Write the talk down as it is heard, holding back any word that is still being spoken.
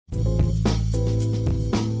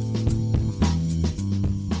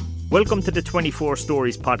Welcome to the 24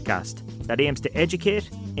 Stories podcast that aims to educate,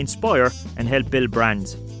 inspire and help build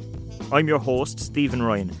brands. I'm your host, Stephen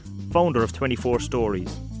Ryan, founder of 24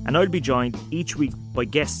 Stories, and I'll be joined each week by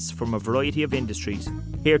guests from a variety of industries,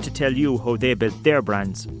 here to tell you how they built their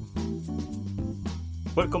brands.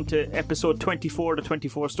 Welcome to episode 24 of the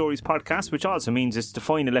 24 Stories podcast, which also means it's the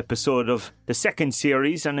final episode of the second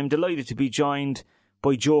series, and I'm delighted to be joined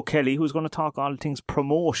by Joe Kelly, who's going to talk all things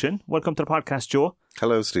promotion. Welcome to the podcast, Joe.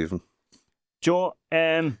 Hello, Stephen. Joe,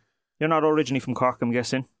 you're not originally from Cork, I'm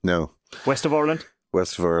guessing? No. West of Ireland?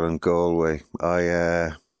 West of Ireland, Galway.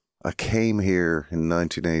 I came here in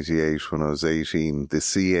 1988 when I was 18. The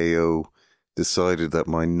CAO decided that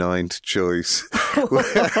my ninth choice,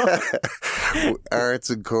 arts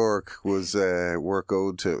in Cork, was were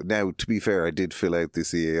going to. Now, to be fair, I did fill out the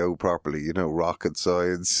CAO properly, rocket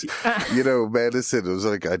science, medicine. It was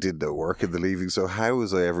like I did no work in the leaving, so how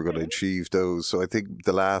was I ever going to achieve those? So I think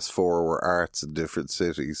the last four were arts in different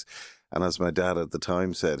cities. And as my dad at the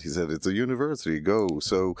time said, he said, it's a university, go.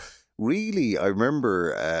 So really, I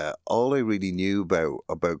remember all I really knew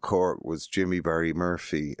about Cork was Jimmy Barry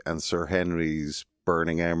Murphy and Sir Henry's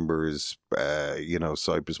Burning Embers,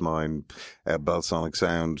 Cypress Mine, Balsonic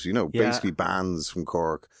Sound, basically bands from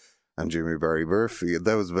Cork and Jimmy Barry Murphy. And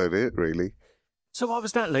that was about it, really. So what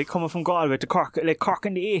was that like, coming from Galway to Cork? Like, Cork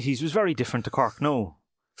in the 80s was very different to Cork now.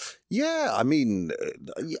 Yeah, I mean,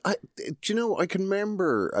 I can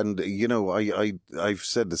remember, and, I've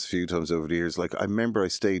said this a few times over the years, like, I remember I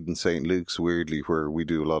stayed in St. Luke's, weirdly, where we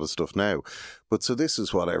do a lot of stuff now. But so this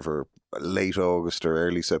is whatever, late August or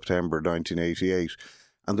early September 1988,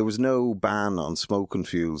 and there was no ban on smoking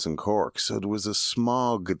fuels in Cork. So there was a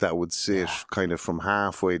smog that would sit kind of from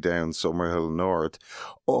halfway down Summerhill North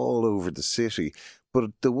all over the city. But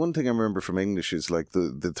the one thing I remember from English is like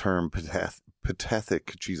the term pathetic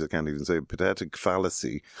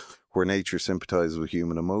fallacy, where nature sympathizes with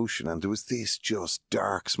human emotion. And there was this just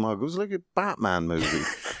dark smog. It was like a Batman movie.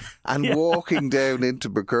 And walking down into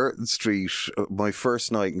McCurtain Street, my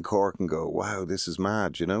first night in Cork, and go, wow, this is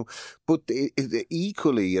mad, But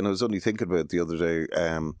equally, and I was only thinking about it the other day,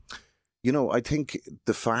 I think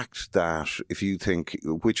the fact that if you think,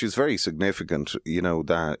 which is very significant,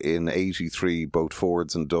 that in 83, both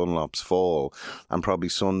Fords and Dunlops fall, and probably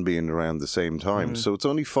Sunbeam around the same time. Mm-hmm. So it's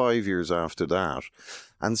only 5 years after that.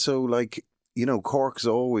 And so, Cork's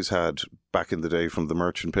always had, back in the day from the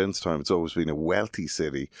Merchant Prince time, it's always been a wealthy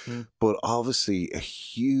city. Mm. But obviously a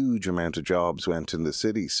huge amount of jobs went in the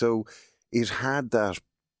city. So it had that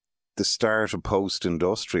the start of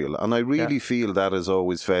post-industrial. And I really feel that has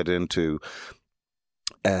always fed into,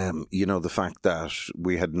 the fact that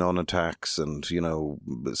we had non-attacks and,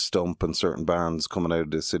 Stump and certain bands coming out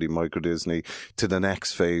of the city, Micro Disney, to the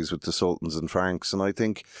next phase with the Sultans and Franks. And I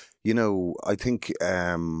think, the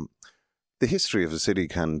history of the city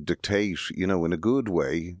can dictate, in a good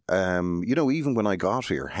way. Even when I got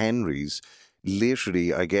here, Henry's,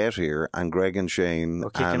 literally I get here and Greg and Shane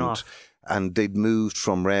and they'd moved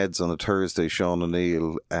from Reds on a Thursday. Sean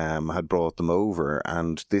O'Neill had brought them over.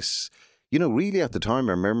 And this, really at the time,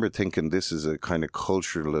 I remember thinking this is a kind of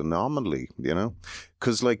cultural anomaly,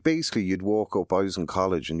 Because, basically you'd walk up, I was in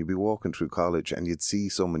college, and you'd be walking through college and you'd see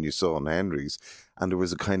someone you saw in Henry's, and there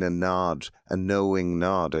was a kind of nod, a knowing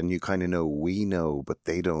nod, and you kind of know, we know, but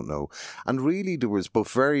they don't know. And really there was, but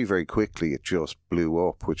very, very quickly it just blew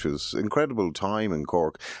up, which was incredible time in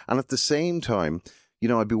Cork. And at the same time,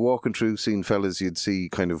 I'd be walking through, seeing fellas you'd see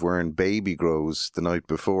kind of wearing baby grows the night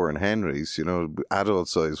before in Henry's, adult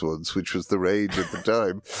size ones, which was the rage at the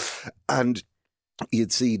time. And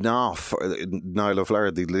you'd see Niall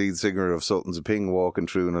O'Flaherty, the lead singer of Sultans of Ping, walking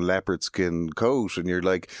through in a leopard skin coat. And you're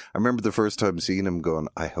like, I remember the first time seeing him going,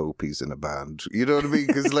 I hope he's in a band. You know what I mean?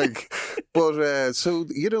 Because so,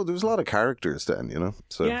 there was a lot of characters then,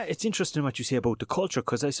 So. Yeah, it's interesting what you say about the culture,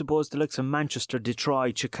 because I suppose the likes of Manchester,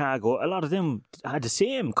 Detroit, Chicago, a lot of them had the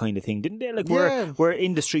same kind of thing, didn't they? Where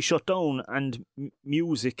industry shut down and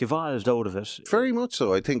music evolved out of it. Very much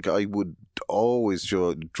so. I think I would always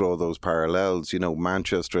draw those parallels,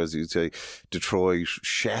 Manchester, as you say, Detroit,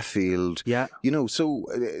 Sheffield. Yeah. So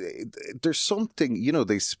there's something,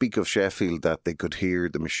 they speak of Sheffield that they could hear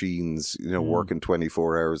the machines, working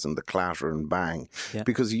 24 hours and the clatter and bang. Yeah.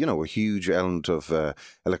 Because, a huge element of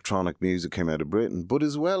electronic music came out of Britain. But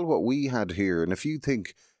as well, what we had here, and if you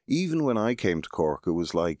think, even when I came to Cork, it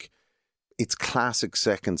was like, it's classic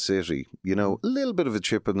second city, a little bit of a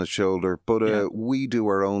chip on the shoulder, but we do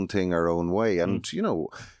our own thing our own way. And,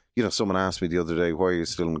 someone asked me the other day, why are you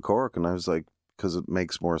still in Cork? And I was like, because it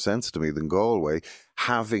makes more sense to me than Galway.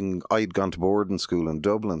 I'd gone to boarding school in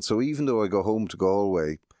Dublin. So even though I go home to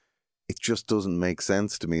Galway, it just doesn't make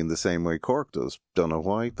sense to me in the same way Cork does. Don't know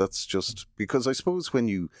why. That's just because I suppose when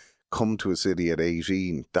you come to a city at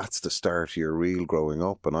 18, that's the start of your real growing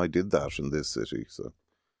up, and I did that in this city.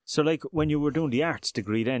 So, like, when you were doing the arts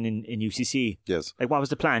degree then in UCC, yes, like, what was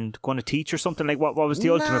the plan? Going to teach or something? Like, what was the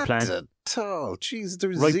ultimate plan? Not at all. Jeez,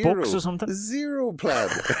 there's write books or something? Zero plan.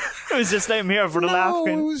 It was just I'm here for the laugh. No,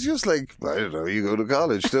 it was just like, I don't know, you go to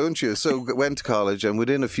college, don't you? So went to college, and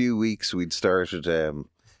within a few weeks we'd started,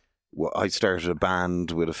 I started a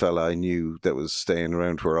band with a fella I knew that was staying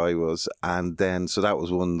around where I was, and then, so that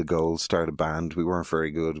was one of the goals, start a band. We weren't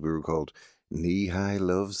very good. We were called Knee High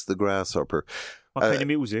Loves the Grasshopper. What kind of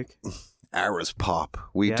music? Ours pop.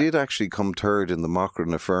 We did actually come third in the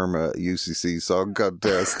Macra Firma UCC song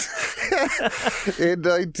contest in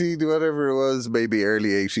 19 whatever it was, maybe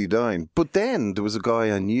early 89. But then there was a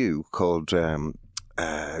guy I knew called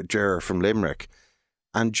Ger from Limerick,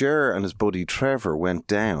 and Ger and his buddy Trevor went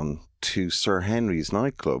down to Sir Henry's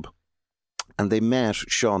nightclub, and they met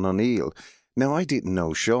Sean O'Neill. Now, I didn't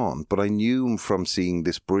know Sean, but I knew him from seeing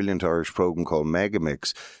this brilliant Irish programme called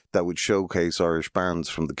Megamix that would showcase Irish bands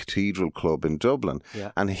from the Cathedral Club in Dublin.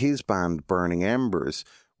 Yeah. And his band, Burning Embers,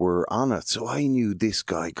 were on it. So I knew this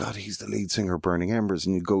guy, God, he's the lead singer of Burning Embers,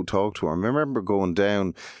 and you go talk to him. I remember going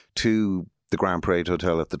down to the Grand Parade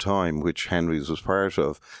Hotel at the time, which Henry's was part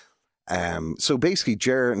of. So basically,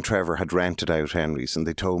 Ger and Trevor had rented out Henry's, and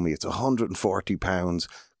they told me it's £140.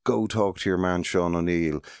 Go talk to your man, Sean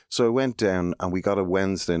O'Neill. So I went down and we got a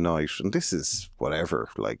Wednesday night, and this is whatever,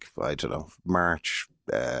 like, I don't know, March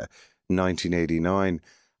 1989.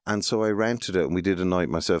 And so I rented it, and we did a night,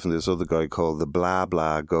 myself and this other guy, called the Blah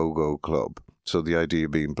Blah Go Go Club. So the idea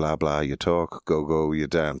being blah blah, you talk, go go, you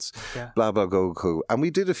dance, blah blah go go. And we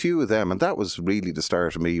did a few of them, and that was really the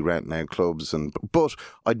start of me renting out clubs. But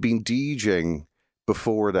I'd been DJing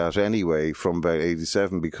before that anyway, from about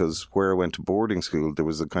 87, because where I went to boarding school, there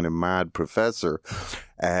was a kind of mad professor,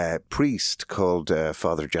 priest called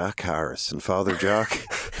Father Jack Harris. And Father Jack...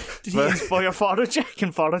 Did he inspire Father Jack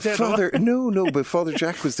and Father Ted? No, but Father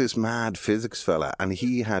Jack was this mad physics fella, and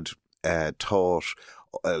he had taught...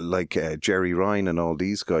 Jerry Ryan and all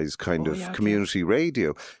these guys community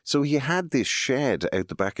radio. So he had this shed out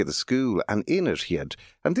the back of the school, and in it he had,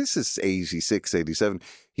 and this is 86, 87,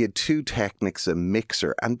 he had two Technics, a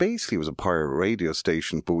mixer, and basically it was a pirate radio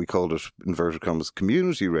station, but we called it, inverted commas,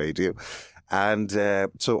 community radio. And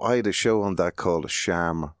so I had a show on that called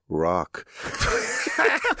Sham Rock.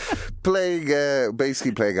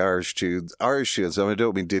 Basically playing Irish tunes. I mean, I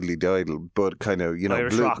don't mean diddly diddle, but kind of,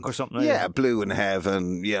 Irish Blue, rock or something like that. Blue in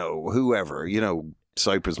Heaven, whoever,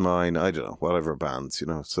 Cypress Mine, I don't know, whatever bands,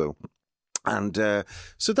 so. And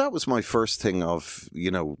so that was my first thing of,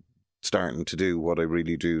 starting to do what I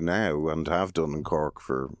really do now and have done in Cork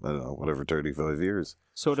for, I don't know, whatever, 35 years.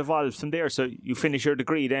 So it evolved from there. So you finished your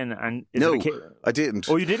degree then, and no, I didn't.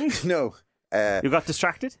 Oh, you didn't? No. You got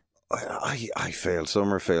distracted? I failed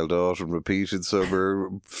summer, failed autumn, repeated summer,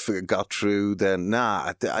 got through. Then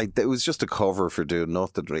it was just a cover for doing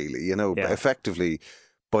nothing really. Effectively,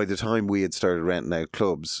 by the time we had started renting out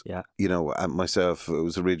clubs, and myself, it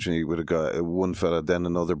was originally with a guy, one fella, then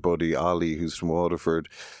another buddy, Ollie, who's from Waterford.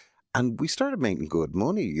 And we started making good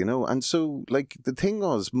money, and so, like, the thing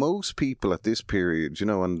was, most people at this period,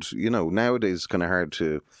 nowadays it's kind of hard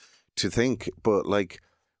to think, but, like,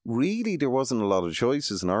 really there wasn't a lot of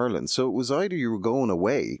choices in Ireland. So it was either you were going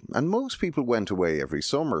away, and most people went away every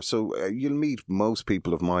summer. So you'll meet most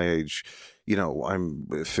people of my age, I'm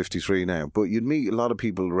 53 now, but you'd meet a lot of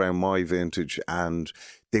people around my vintage, and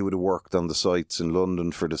they would have worked on the sites in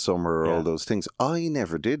London for the summer or all those things. I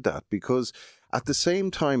never did that, because at the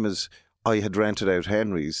same time as I had rented out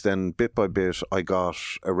Henry's, then bit by bit I got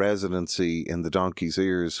a residency in the Donkey's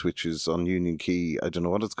Ears, which is on Union Quay. I don't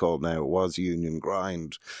know what it's called now. It was Union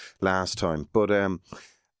Grind last time. But I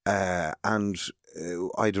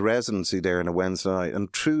had a residency there on a Wednesday night,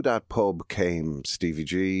 and through that pub came Stevie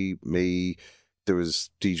G, me. There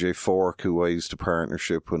was DJ Fork, who I used to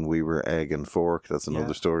partnership when we were Egg and Fork. That's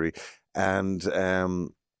another story. And a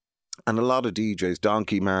lot of DJs,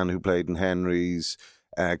 Donkey Man, who played in Henry's,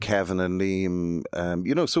 Kevin and Liam,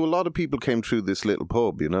 so a lot of people came through this little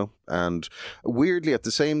pub, and weirdly at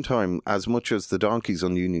the same time, as much as the Donkeys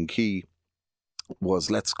on Union Quay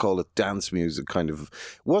was, let's call it dance music, it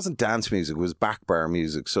wasn't dance music, it was back bar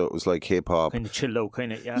music, so it was like hip hop. Kind of chillo,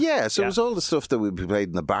 kind of, Yeah, so it was all the stuff that would be played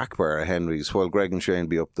in the back bar at Henry's, while Greg and Shane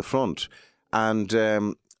be up the front.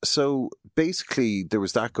 And so basically there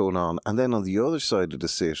was that going on, and then on the other side of the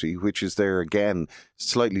city, which is there again,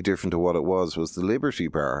 slightly different to what it was the Liberty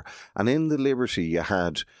Bar. And in the Liberty you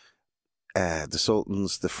had the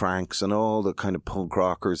Sultans, the Franks, and all the kind of punk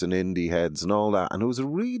rockers and indie heads and all that. And it was a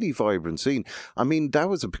really vibrant scene. I mean, that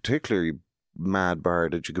was a particularly mad bar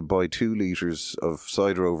that you could buy 2 litres of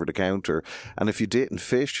cider over the counter, and if you didn't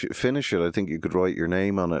finish it, I think you could write your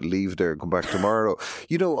name on it, leave there, come back tomorrow.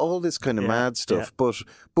 You know, all this kind of mad stuff. But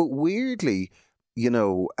weirdly, you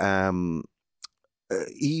know,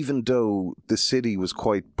 even though the city was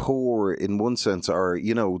quite poor in one sense, or,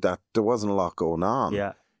 you know, that there wasn't a lot going on.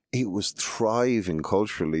 Yeah. It was thriving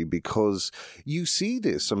culturally, because you see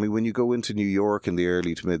this. I mean, when you go into New York in the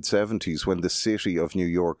early to mid 70s, when the city of New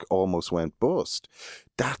York almost went bust,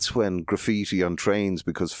 that's when graffiti on trains,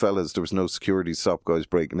 because fellas, there was no security stop guys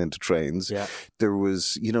breaking into trains. Yeah. There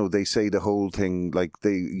was, you know, they say the whole thing, like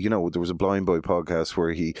you know, there was a Blind Boy podcast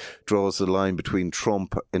where he draws the line between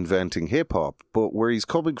Trump inventing hip hop, but where he's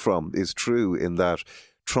coming from is true in that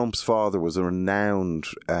Trump's father was a renowned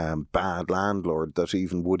bad landlord that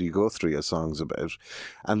even Woody Guthrie has songs about.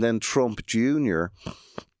 And then Trump Jr.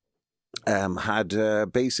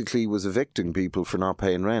 Had basically was evicting people for not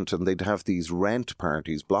paying rent, and they'd have these rent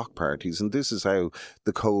parties, block parties, and this is how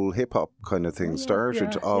the whole hip-hop kind of thing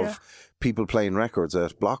started, people playing records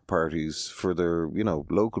at block parties for their, you know,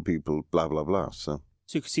 local people, blah, blah, blah. So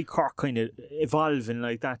you can see Cork kind of evolving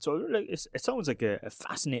like that. So like, it sounds like a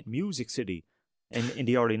fascinating music city in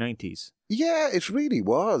the early 90s. Yeah, it really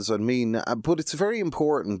was. I mean, but it's very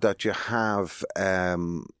important that you have,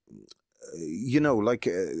 you know, like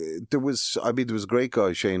there was a great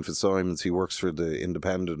guy, Shane Fitzsimons. He works for the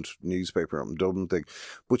Independent newspaper in Dublin thing.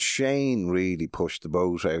 But Shane really pushed the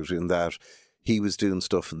boat out in that he was doing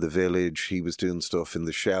stuff in the Village. He was doing stuff in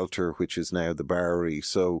the Shelter, which is now the Bowery.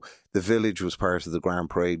 So the Village was part of the Grand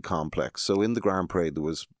Parade complex. So in the Grand Parade, there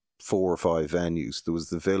was 4 or 5 venues. There was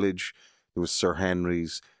the Village, there was Sir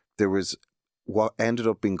Henry's, there was what ended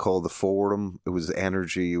up being called the Forum, it was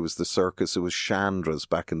Energy, it was the Circus, it was Chandra's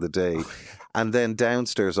back in the day. And then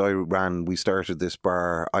downstairs I ran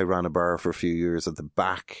a bar for a few years at the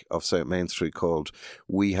back of South Main Street called,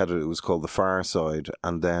 it was called the Far Side,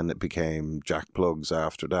 and then it became Jack Plug's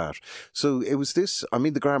after that. So it was this, I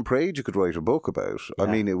mean, the Grand Parade you could write a book about. Yeah. I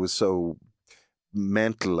mean, it was so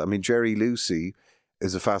mental. I mean, Jerry Lucy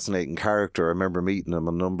is a fascinating character. I remember meeting him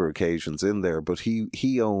on a number of occasions in there, but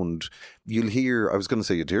he owned, you'll hear, I was going to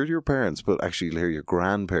say you'd hear your parents, but actually you'll hear your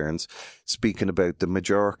grandparents speaking about the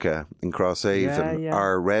Majorca in Crosshaven,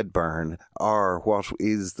 or Red Barn, or what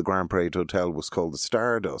is the Grand Parade Hotel was called the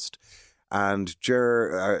Stardust. And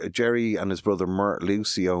Jerry and his brother Mert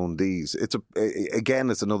Lucy owned these. It's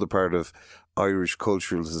it's another part of Irish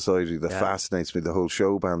cultural society that fascinates me, the whole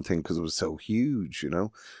show band thing, because it was so huge, you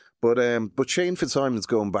know. But Shane Fitzsimons,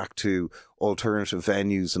 going back to alternative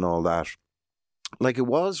venues and all that, like, it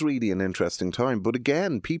was really an interesting time. But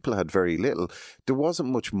again, people had very little. There wasn't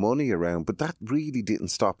much money around, but that really didn't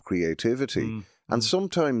stop creativity. And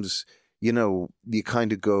sometimes, you know, you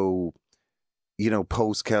kind of go, you know,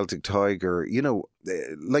 post-Celtic Tiger, you know,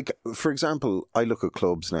 like, for example, I look at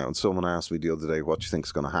clubs now, and someone asked me the other day, what do you think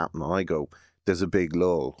is going to happen? And I go, there's a big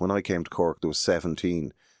lull. When I came to Cork, there was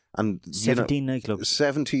 17. And 17 nightclubs.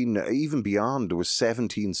 17, even beyond, there was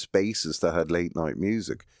 17 spaces that had late night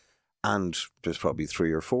music. And there's probably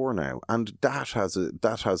 3 or 4 now. And that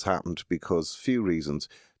has happened because few reasons.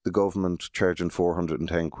 The government charging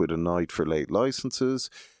 410 quid a night for late licenses.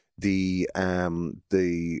 The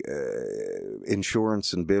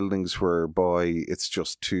insurance in buildings whereby it's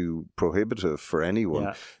just too prohibitive for anyone.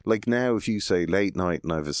 Yeah. Like now, if you say late night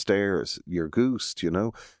and I have a stairs, you're goosed, you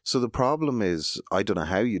know. So the problem is, I don't know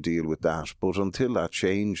how you deal with that, but until that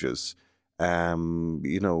changes,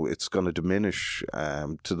 you know, it's going to diminish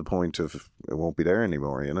to the point of it won't be there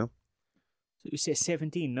anymore, you know. So you say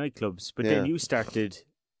 17 nightclubs, but then you started,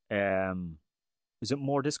 was it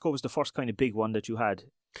More Disco was the first kind of big one that you had?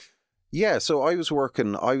 Yeah, so I was a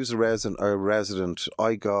resident.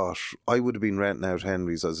 I would have been renting out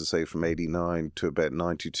Henry's, as I say, from 89 to about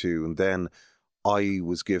 92. And then I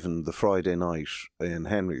was given the Friday night in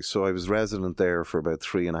Henry's. So I was resident there for about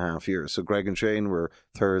 3.5 years. So Greg and Shane were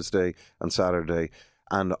Thursday and Saturday.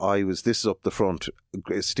 And this is up the front.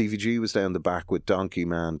 Stevie G was down the back with Donkey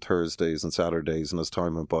Man Thursdays and Saturdays. And as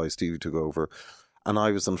time went by, Stevie took over. And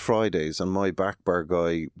I was on Fridays, and my back bar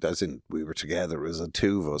guy, as in we were together, as the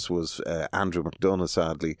 2 of us, was Andrew McDonough,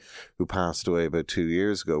 sadly, who passed away about 2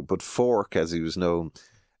 years ago. But Fork, as he was known,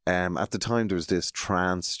 at the time there was this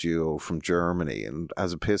trance duo from Germany, and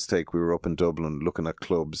as a piss take, we were up in Dublin looking at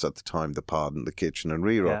clubs at the time, the Pod and the Kitchen and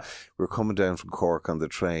Rero. Yeah. We were coming down from Cork on the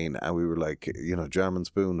train, and we were like, you know, Jam and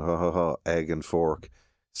Spoon, ha ha ha, Egg and Fork.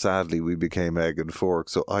 Sadly, we became Egg and Fork,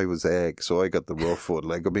 so I was Egg, so I got the rough one.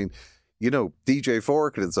 Like, I mean, DJ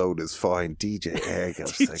Fork in its own is fine. DJ Egg, I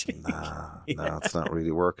was like, nah, it's not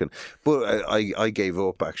really working. But I gave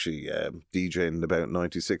up, actually, DJing in about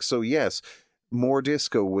 96. So, yes, More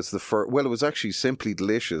Disco was the first. Well, it was actually Simply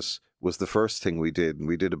Delicious was the first thing we did. And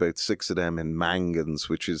we did about 6 of them in Mangans,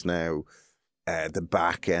 which is now the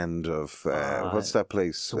back end of, what's that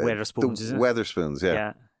place? The Wetherspoons, isn't it? Wetherspoons,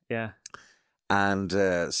 yeah. Yeah. And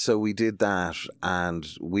so we did that, and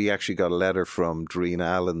we actually got a letter from Doreen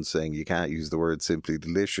Allen saying you can't use the word Simply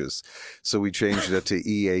Delicious. So we changed it to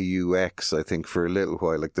EAUX, I think, for a little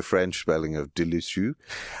while, like the French spelling of delicieux.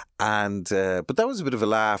 And but that was a bit of a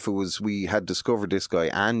laugh. We had discovered this guy,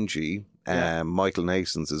 Angie. Michael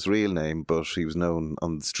Nason's his real name, but he was known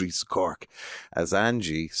on the streets of Cork as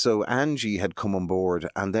Angie. So Angie had come on board,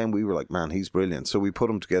 and then we were like, man, he's brilliant. So we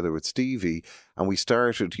put him together with Stevie, and we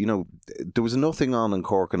started, there was nothing on in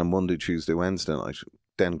Cork on a Monday, Tuesday, Wednesday night.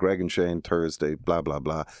 Then Greg and Shane Thursday, blah, blah,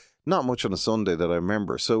 blah. Not much on a Sunday that I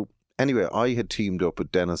remember. So anyway, I had teamed up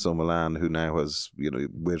with Dennis O'Mullane, who now has,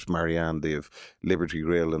 with Marianne, they have Liberty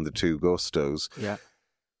Grill and the Two Gustos. Yeah.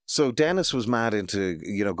 So Dennis was mad into,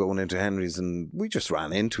 going into Henry's, and we just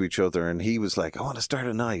ran into each other, and he was like, I want to start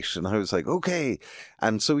a night. And I was like, okay.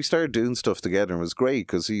 And so we started doing stuff together, and it was great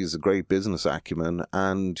because he's a great business acumen.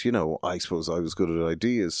 And, I suppose I was good at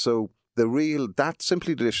ideas. So that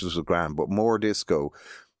Simply Delicious was grand, but More Disco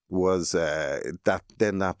was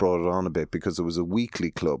that brought it on a bit because it was a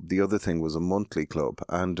weekly club. The other thing was a monthly club.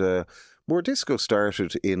 And More Disco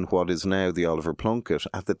started in what is now the Oliver Plunkett.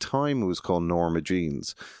 At the time, it was called Norma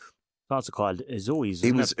Jean's. It's also called Zoe's.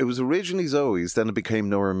 It was originally Zoe's, then it became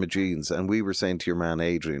Norma Jean's. And we were saying to your man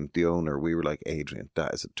Adrian, the owner, we were like, Adrian,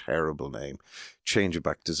 that is a terrible name. Change it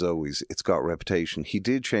back to Zoe's. It's got reputation. He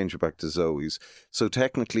did change it back to Zoe's. So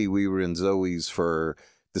technically, we were in Zoe's for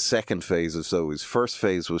the second phase of Zoe's. First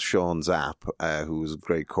phase was Sean Zapp, who was a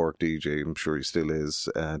great Cork DJ. I'm sure he still is.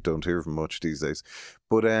 Don't hear from much these days.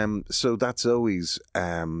 But so that's Zoe's.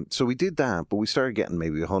 So we did that, but we started getting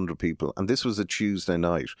maybe 100 people. And this was a Tuesday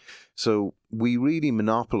night. So we really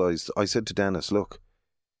monopolised. I said to Dennis, look,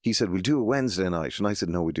 he said, we'll do a Wednesday night. And I said,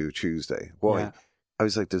 no, we do a Tuesday. Why? Yeah. I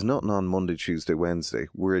was like, there's nothing on Monday, Tuesday, Wednesday.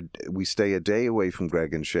 We stay a day away from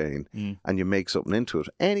Greg and Shane, and you make something into it.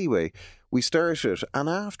 Anyway, we started, and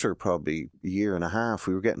after probably a year and a half,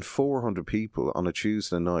 we were getting 400 people on a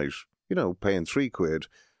Tuesday night, paying £3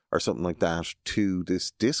 or something like that to this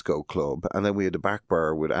disco club. And then we had a back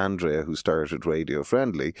bar with Andrea, who started Radio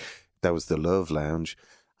Friendly. That was the Love Lounge.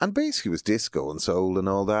 And basically it was disco and soul and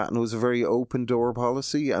all that. And it was a very open door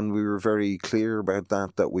policy. And we were very clear about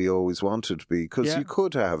that we always wanted to be. Because you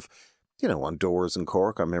could have, on doors in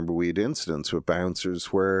Cork, I remember we had incidents with bouncers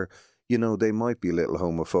where, they might be a little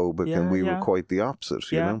homophobic, and we were quite the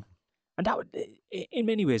opposite, you know. And that, in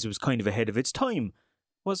many ways, it was kind of ahead of its time,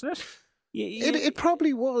 wasn't it? It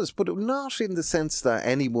probably was, but not in the sense that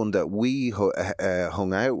anyone that we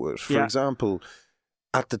hung out with. For example,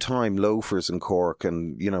 at the time, Loafers in Cork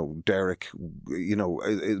and, Derek,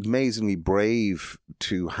 amazingly brave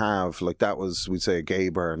to have, like that was, we'd say, a gay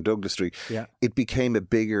bar in Douglas Street. Yeah. It became a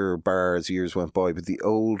bigger bar as years went by, but the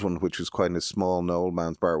old one, which was quite a small, no old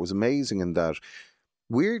man's bar, was amazing in that,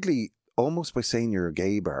 weirdly, almost by saying you're a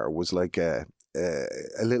gay bar was like a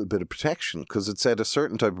little bit of protection, because it said a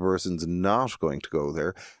certain type of person's not going to go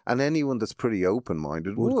there, and anyone that's pretty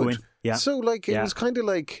open-minded would. Go in. Yeah. So, it was kind of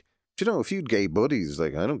like, if you'd gay buddies, I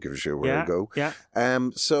don't give a shit where I go. Yeah.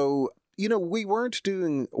 So, we weren't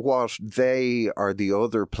doing what they or the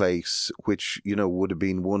other place, which, would have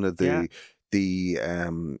been one of the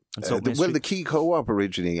the Key Co-op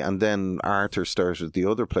originally, and then Arthur started the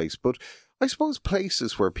other place. But I suppose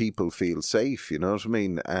places where people feel safe, you know what I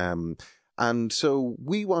mean? And so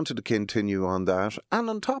we wanted to continue on that. And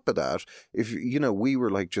on top of that, if, we were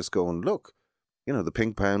like just going, look, the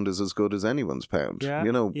Pink Pound is as good as anyone's pound.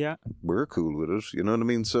 Yeah. We're cool with it. You know what I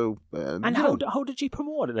mean? So, and how did you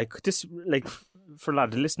promote it? Like this, for a lot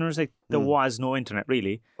of the listeners, there was no internet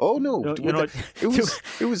really. Oh no,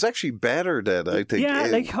 it was actually better then, I think.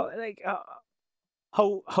 Yeah,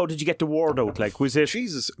 how did you get the word out? Like, was it?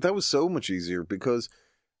 Jesus, that was so much easier, because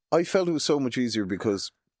I felt it was so much easier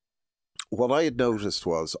because what I had noticed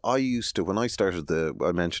was I used to, when I started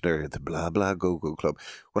I mentioned earlier, the Blah Blah Go Go Club,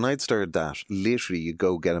 when I'd started that, literally you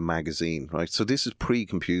go get a magazine, right? So this is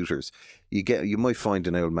pre-computers. You might find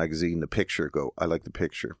an old magazine, the picture, go, I like the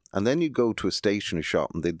picture. And then you go to a stationery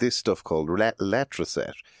shop and they had this stuff called letter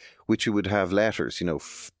set, which you would have letters,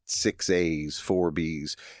 6 A's, 4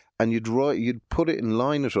 B's. And you'd put it and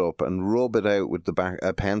line it up and rub it out with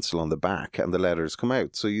a pencil on the back, and the letters come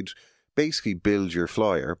out. So you'd basically build your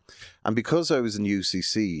flyer. And because I was in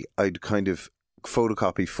UCC, I'd kind of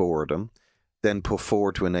photocopy 4 of them. then put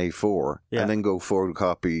forward to an A4 and then go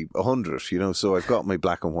photocopy 100, you know. So I've got my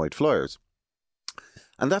black and white flyers.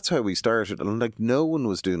 And that's how we started. And like, no one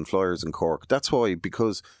was doing flyers in Cork. That's why,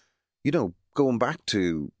 because, you know, going back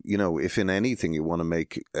to, you know, if in anything you want to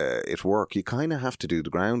make it work, you kind of have to do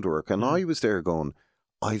the groundwork. And I was there going,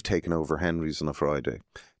 I've taken over Henry's on a Friday.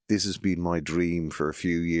 This has been my dream for a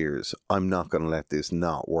few years. I'm not going to let this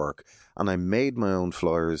not work. And I made my own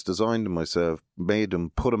flyers, designed them myself, made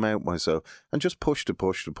them, put them out myself, and just pushed it.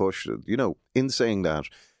 You know, in saying that,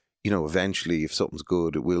 you know, eventually if something's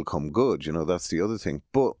good, it will come good. You know, that's the other thing.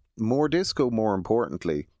 But more disco, more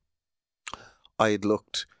importantly, I had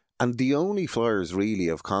looked, and the only flyers really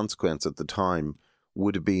of consequence at the time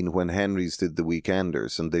would have been when Henry's did the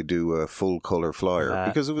Weekenders and they do a full colour flyer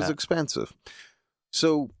because it was expensive.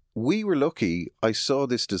 So we were lucky. I saw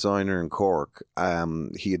this designer in Cork.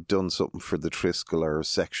 He had done something for the Triskel or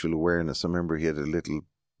sexual awareness. I remember he had a little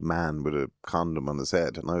man with a condom on his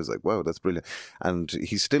head, and I was like, wow, that's brilliant. And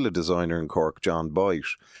he's still a designer in Cork, John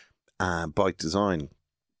Byte, Byte Design.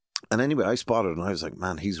 And anyway, I spotted him and I was like,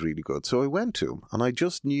 man, he's really good. So I went to him, and I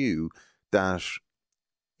just knew that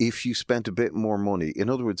if you spent a bit more money, in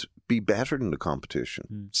other words, be better than the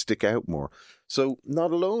competition, stick out more. So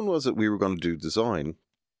not alone was it we were going to do design,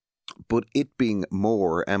 but it being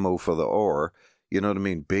more, MO for the R, you know what I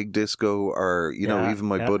mean? Big disco, or, you know, even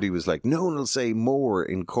my buddy was like, no one will say more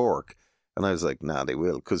in Cork. And I was like, nah, they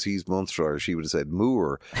will, because he's Munster Irish. He would have said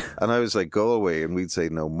moor. And I was like, Galway, and we'd say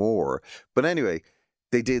no more. But anyway,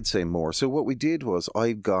 they did say more. So what we did was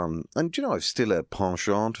I'd gone, and you know, I've still a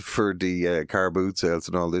penchant for the car boot sales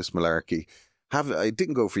and all this malarkey. I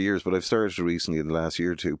didn't go for years, but I've started recently in the last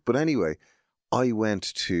year or two. But anyway, I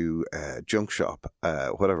went to junk shop,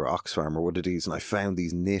 whatever, Oxfam or what it is, and I found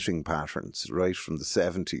these knitting patterns right from the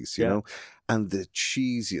 70s, you know, and the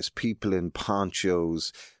cheesiest people in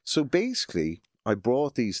ponchos. So basically, I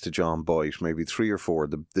brought these to John Byte, maybe 3 or 4,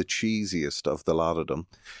 the cheesiest of the lot of them.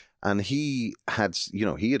 And he had, you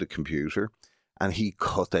know, he had a computer and he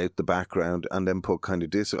cut out the background and then put kind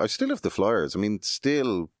of this. I still have the flyers. I mean,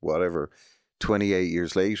 still, whatever, 28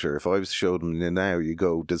 years later, if I was to show them now, you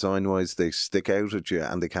go, design-wise, they stick out at you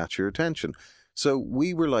and they catch your attention. So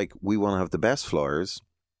we were like, we want to have the best flyers,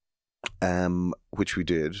 which we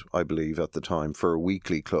did, I believe, at the time, for a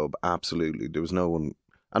weekly club. Absolutely. There was no one,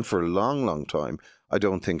 and for a long, long time, I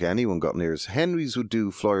don't think anyone got near us. Henry's would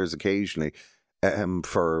do flyers occasionally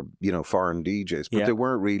for, you know, foreign DJs, but they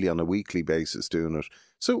weren't really on a weekly basis doing it.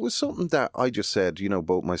 So it was something that I just said, you know,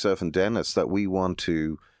 both myself and Dennis, that we want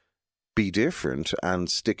to be different and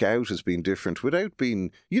stick out as being different without being,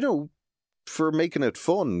 you know, for making it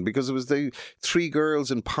fun, because it was the 3 girls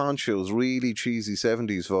in ponchos, really cheesy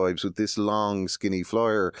 70s vibes with this long skinny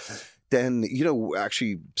flyer. Then, you know,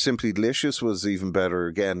 actually Simply Delicious was even better.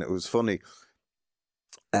 Again, it was funny.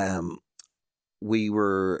 We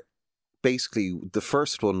were basically, the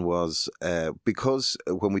first one was because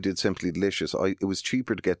when we did Simply Delicious, it was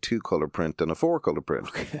cheaper to get 2-colour print than a 4-colour print.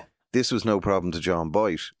 Okay. This was no problem to John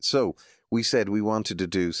Byte. So we said we wanted to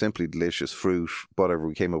do Simply Delicious fruit, whatever,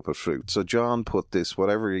 we came up with fruit. So John put this,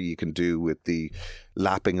 whatever you can do with the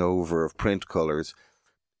lapping over of print colours.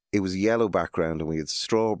 It was a yellow background and we had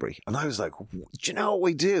strawberry. And I was like, do you know what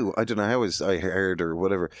we do? I don't know how I heard or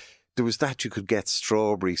whatever. There was that you could get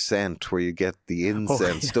strawberry scent where you get the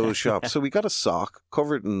incense, those shops. So we got a sock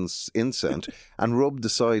covered in incense and rubbed the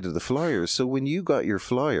side of the flyers. So when you got your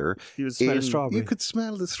flyer, you would smell strawberry. You could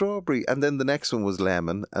smell the strawberry. And then the next one was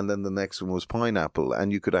lemon. And then the next one was pineapple.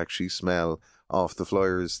 And you could actually smell off the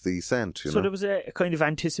flyers the scent. You know? There was a kind of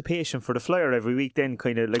anticipation for the flyer every week then,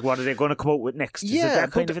 kind of like, what are they going to come out with next? Is it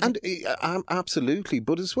that kind of a thing? Absolutely.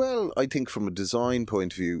 But as well, I think from a design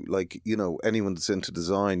point of view, like, you know, anyone that's into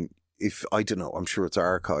design, if I don't know, I'm sure it's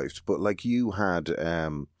archived, but like you had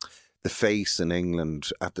The Face in England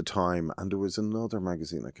at the time, and there was another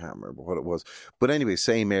magazine, I can't remember what it was, but anyway,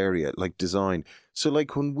 same area, like design. So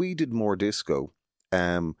like when we did More Disco,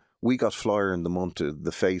 we got flyer in the month of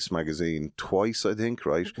The Face magazine twice, I think,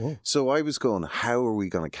 right? Oh. So I was going, how are we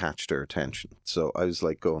going to catch their attention? So I was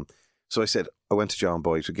like going, so I said, I went to John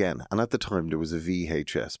Byte again, and at the time there was a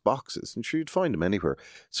VHS boxes, and sure, you'd find them anywhere.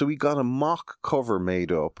 So we got a mock cover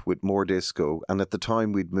made up with More Disco, and at the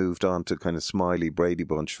time we'd moved on to kind of Smiley Brady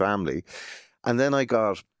Bunch family. And then I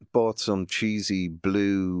bought some cheesy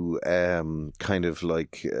blue kind of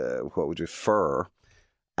like, fur,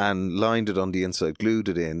 and lined it on the inside, glued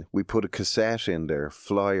it in. We put a cassette in there,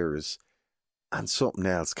 flyers, and something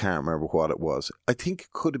else, can't remember what it was. I think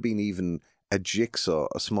it could have been even a jigsaw,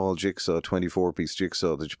 a small jigsaw, 24-piece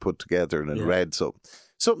jigsaw that you put together and it read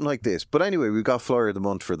something like this. But anyway, we got flyer of the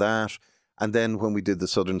month for that. And then when we did the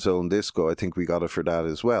Southern Soul and Disco, I think we got it for that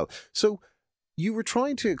as well. So you were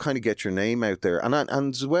trying to kind of get your name out there. And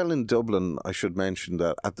as well in Dublin, I should mention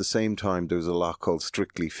that at the same time, there was a lot called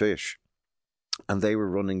Strictly Fish. And they were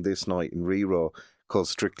running this night in Reraw called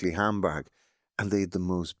Strictly Handbag. And they had the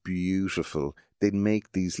most beautiful, they'd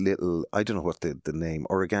make these little, I don't know what the name,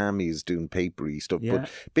 origami is doing papery stuff. Yeah. But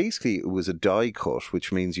basically it was a die cut,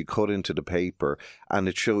 which means you cut into the paper and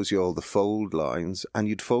it shows you all the fold lines and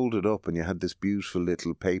you'd fold it up and you had this beautiful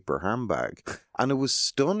little paper handbag. And it was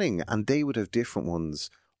stunning. And they would have different ones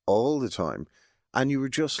all the time. And you were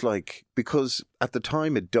just like, because at the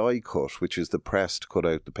time a die cut, which is the press to cut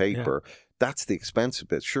out the paper, that's the expensive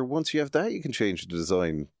bit. Sure, once you have that, you can change the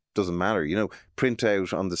design. Doesn't matter, print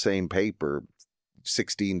out on the same paper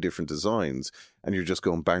 16 different designs and you're just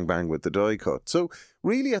going bang bang with the die cut. So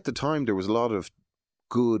really at the time there was a lot of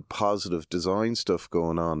good positive design stuff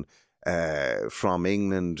going on from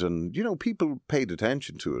England, and people paid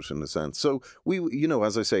attention to it in a sense. So we,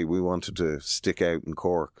 as I say, we wanted to stick out in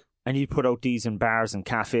Cork. And you put out these in bars and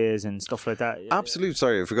cafes and stuff like that. Absolutely.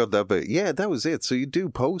 Sorry, I forgot that bit. Yeah, that was it. So you do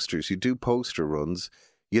posters, you do poster runs,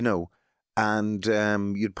 and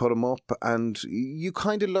you'd put them up, and you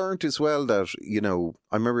kind of learnt as well that,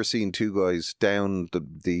 I remember seeing two guys down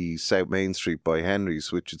the South Main Street by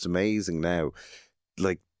Henry's, which is amazing now.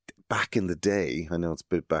 Like back in the day, I know it's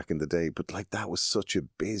a bit back in the day, but like that was such a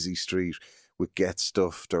busy street with Get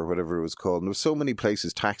Stuffed or whatever it was called. And there were so many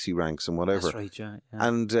places, taxi ranks and whatever. That's right, yeah.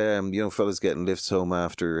 And, fellas getting lifts home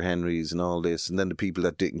after Henry's and all this, and then the people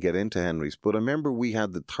that didn't get into Henry's. But I remember we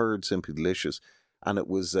had the third Simply Delicious, and it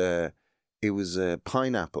was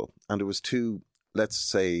pineapple, and there was two, let's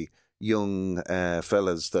say, young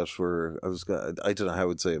fellas that were, I don't know how I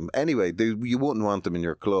would say them. Anyway, you wouldn't want them in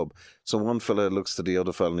your club. So one fella looks to the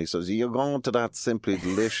other fella and he says, "You're going to that Simply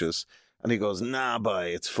Delicious?" And he goes, "Nah, boy,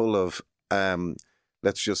 it's full of,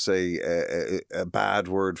 let's just say, a bad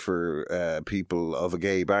word for people of a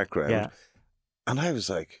gay background." Yeah. And I was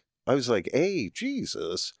like, hey,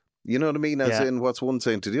 Jesus. You know what I mean? As in, what's one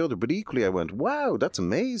saying to the other? But equally, I went, wow, that's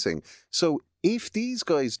amazing. So if these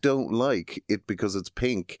guys don't like it because it's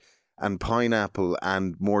pink and pineapple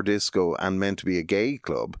and more disco and meant to be a gay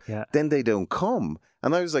club, then they don't come.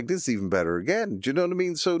 And I was like, this is even better again. Do you know what I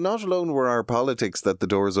mean? So not alone were our politics that the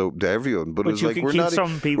doors open to everyone, but it was like, we're not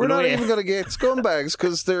even going to get scumbags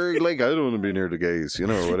because they're like, I don't want to be near the gays,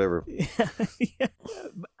 whatever. Yeah.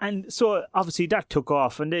 And so obviously that took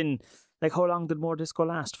off, and then, like, how long did More Disco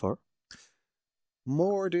last for?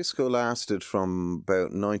 More Disco lasted from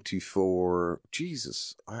about 94,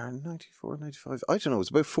 94, 95. I don't know, it was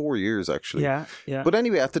about 4 years actually. Yeah. But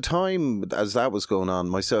anyway, at the time, as that was going on,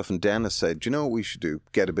 myself and Dennis said, do you know what we should do?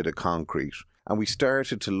 Get a bit of concrete. And we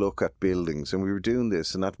started to look at buildings, and we were doing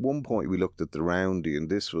this. And at one point we looked at the Roundy,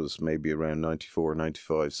 and this was maybe around 94,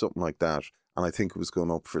 95, something like that. And I think it was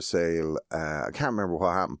going up for sale. I can't remember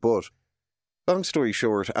what happened, but long story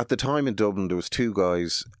short, at the time in Dublin, there was two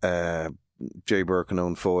guys, Jay Burke and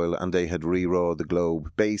Owen Foyle, and they had re-rawed the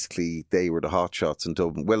Globe. Basically, they were the hotshots in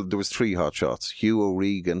Dublin. Well, there was three hotshots. Hugh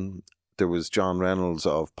O'Regan, there was John Reynolds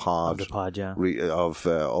of Pod. Of the Pod, yeah. Of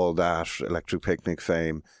all that, Electric Picnic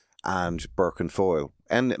fame, and Burke and Foyle.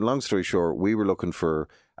 And long story short, we were looking for,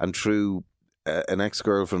 and through an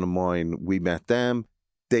ex-girlfriend of mine, we met them.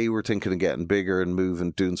 They were thinking of getting bigger and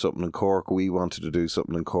moving, doing something in Cork. We wanted to do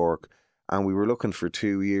something in Cork. And we were looking for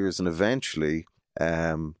 2 years, and eventually,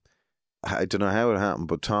 I don't know how it happened,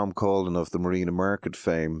 but Tom Colden of the Marina Market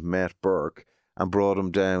fame met Burke and brought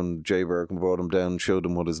him down, Jay Burke, and brought him down and showed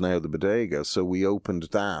him what is now the Bodega. So we opened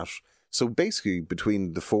that. So basically,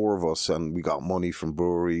 between the four of us, and we got money from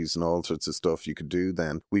breweries and all sorts of stuff you could do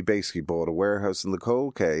then, we basically bought a warehouse in the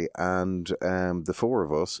Coal Quay, and the four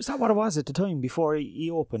of us... Is that what it was at the time, before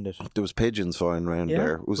he opened it? There was pigeons flying around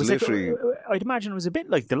there. It was literally... I'd imagine it was a bit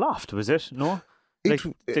like The Loft, was it? No?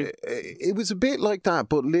 It was a bit like that,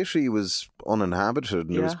 but literally it was uninhabited,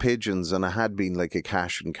 and there was pigeons, and it had been like a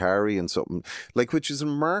cash and carry and something, like, which is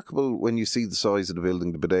remarkable when you see the size of the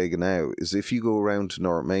building, the Bodega now, is if you go around to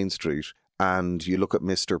North Main Street and you look at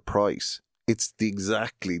Mr. Price, it's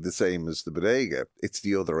exactly the same as the Bodega. It's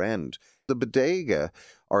the other end. The Bodega,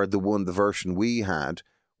 or the version we had,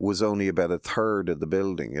 was only about a third of the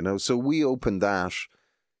building, so we opened that,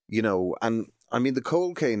 and I mean, the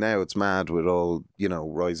Coal Quay now, it's mad with all,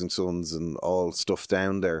 Rising Suns and all stuff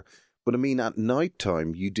down there. But I mean, at night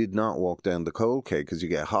time, you did not walk down the Coal Quay because you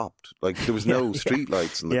get hopped. Like, there was no street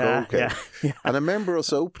lights in the Coal Quay. Yeah. And I remember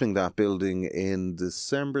us opening that building in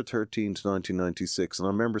December 13th, 1996. And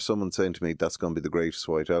I remember someone saying to me, that's going to be the greatest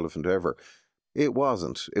white elephant ever. It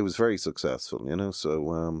wasn't. It was very successful,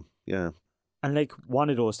 so, yeah. And like one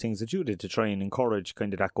of those things that you did to try and encourage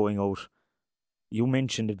kind of that going out, you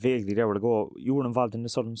mentioned it vaguely there ago. You were involved in the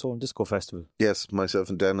Southern Soul and Disco Festival. Yes, myself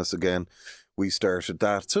and Dennis again, we started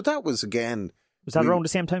that. So that was again... Was that around the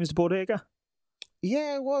same time as the Bodega?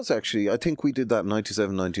 Yeah, it was actually. I think we did that in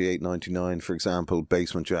 97, 98, 99, for example.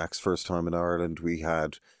 Basement Jack's first time in Ireland. We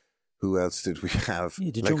had... Who else did we have? Yeah,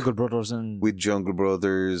 the Jungle Brothers. With Jungle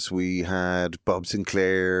Brothers, we had Bob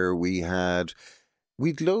Sinclair,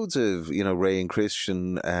 we'd loads of, Ray and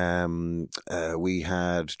Christian, we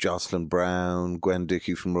had Jocelyn Brown, Gwen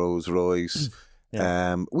Dickey from Rolls Royce.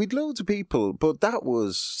 Yeah. We'd loads of people, but that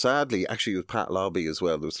was sadly, actually with Pat Lobby as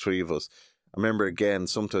well, there was 3 of us. I remember again,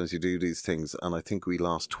 sometimes you do these things and I think we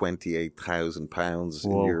lost £28,000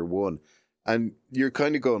 in year 1. And you're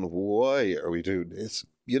kind of going, why are we doing this?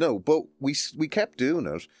 But we kept doing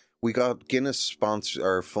it. We got Guinness sponsored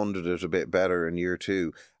or funded it a bit better in year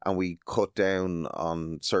 2, and we cut down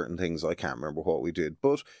on certain things. I can't remember what we did,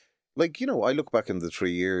 but I look back in the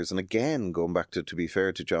 3 years, and again, going back to be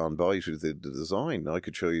fair to John Byte, who did the design, I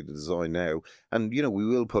could show you the design now, and we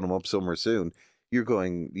will put them up somewhere soon. You're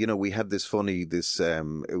going, we had this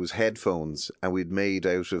it was headphones, and we'd made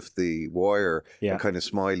out of the wire a kind of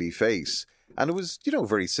smiley face. And it was,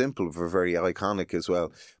 very simple, but very iconic as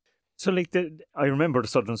well. So, I remember the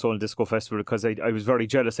Southern Soul and Disco Festival because I was very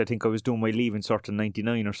jealous. I think I was doing my leaving cert in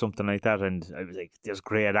 99 or something like that. And I was like, there's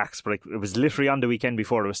great acts. But it was literally on the weekend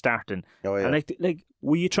before it was starting. Oh, yeah. And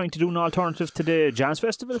were you trying to do an alternative to the Jazz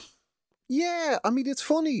Festival? Yeah, I mean, it's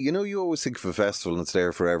funny. You always think of a festival and it's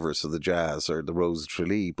there forever. So the Jazz or the Rose of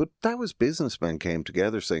Tralee. But that was businessmen came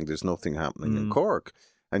together saying there's nothing happening in Cork.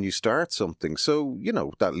 And you start something. So,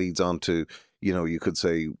 that leads on to, you could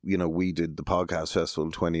say, we did the Podcast Festival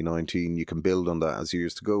in 2019. You can build on that as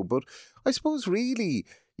years to go. But I suppose really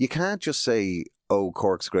you can't just say, oh,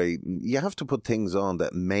 Cork's great. You have to put things on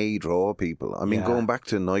that may draw people. I mean, going back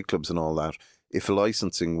to nightclubs and all that, if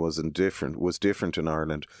licensing was different in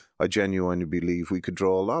Ireland, I genuinely believe we could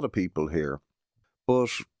draw a lot of people here.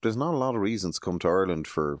 But there's not a lot of reasons to come to Ireland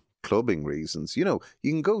for clubbing reasons. You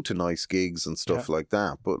can go to nice gigs and stuff like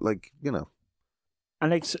that, but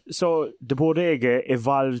And so the Bodega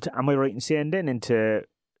evolved, am I right in saying then, into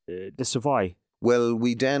the Savoy? Well,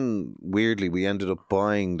 we ended up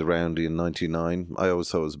buying the Roundy in 99. I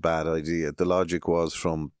always thought it was a bad idea. The logic was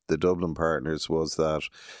from the Dublin partners was that,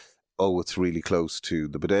 it's really close to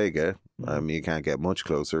the Bodega. You can't get much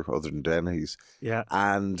closer other than Denny's. Yeah.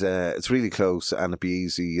 And it's really close and it'd be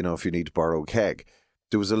easy, if you need to borrow a keg.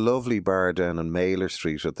 There was a lovely bar down on Mailer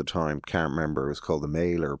Street at the time. Can't remember. It was called the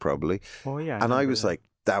Mailer, probably. Oh, yeah. And I was like,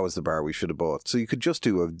 that was the bar we should have bought. So you could just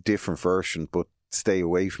do a different version, but stay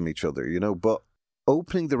away from each other, But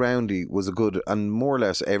opening the Roundy was a good, and more or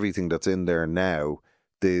less everything that's in there now,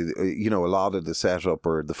 a lot of the setup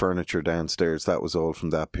or the furniture downstairs, that was all from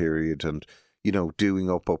that period. And,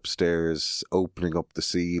 doing up upstairs, opening up the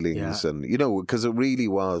ceilings and, because it really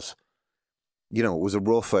was... it was a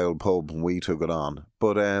rough old pub when we took it on.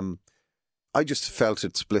 But I just felt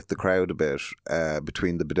it split the crowd a bit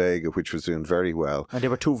between the Bodega, which was doing very well. And they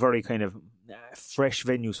were 2 very kind of fresh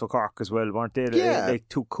venues for Cork as well, weren't they? Yeah. Like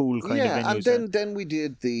 2 cool kind of venues. Yeah, and then we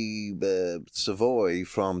did the Savoy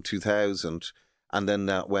from 2000, and then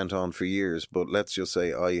that went on for years. But let's just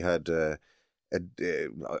say I had...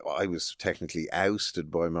 I was technically ousted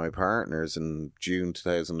by my partners in June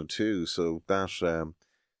 2002, so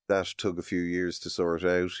that took a few years to sort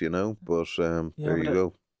out, but there you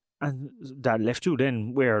go. And that left you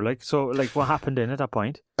then where? What happened then at that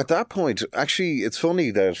point? At that point, actually, it's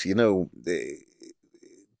funny that,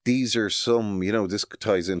 these are some, this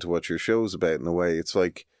ties into what your show's about in a way. It's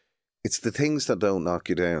like, it's the things that don't knock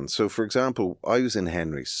you down. So, for example, I was in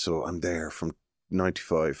Henry's, so I'm there from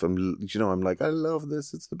 95. I'm like, I love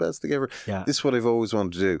this. It's the best thing ever. Yeah. This is what I've always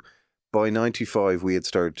wanted to do. By 95, we had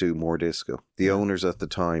started to do more disco. The owners at the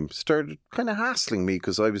time started kind of hassling me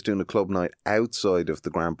because I was doing a club night outside of the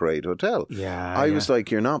Grand Parade Hotel. Yeah, I was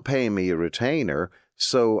like, you're not paying me a retainer,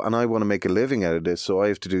 and I want to make a living out of this, so I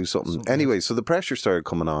have to do something. Anyway, so the pressure started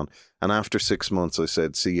coming on. And after 6 months, I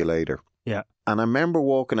said, see you later. Yeah. And I remember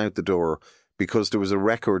walking out the door because there was a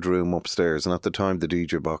record room upstairs. And at the time, the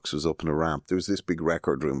DJ box was up in a ramp. There was this big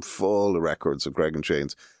record room full of records of Greg and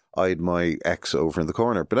Shane's. I had my ex over in the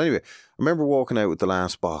corner. But anyway, I remember walking out with the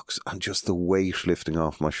last box and just the weight lifting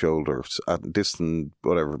off my shoulders at distant,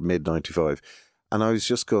 mid-95. And I was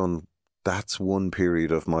just going, that's one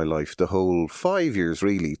period of my life. The whole 5 years,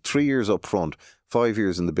 really. 3 years up front, 5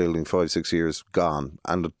 years in the building, 5-6 years gone.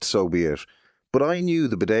 And so be it. But I knew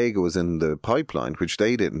the Bodega was in the pipeline, which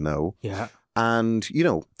they didn't know. Yeah. And,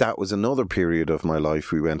 that was another period of my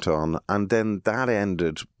life we went on. And then that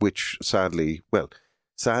ended, which sadly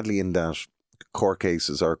in that court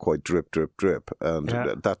cases are quite drip, drip, drip. And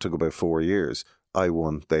that took about 4 years. I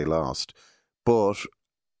won, they lost. But,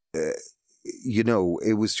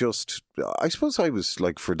 it was just, I suppose I was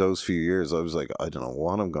like, for those few years, I was like, I don't know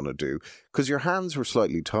what I'm going to do. Because your hands were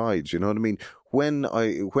slightly tied, you know what I mean?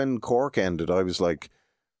 When Cork ended, I was like,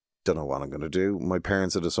 don't know what I'm going to do. My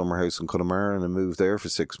parents had a summer house in Connemara and I moved there for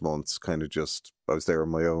 6 months. I was there on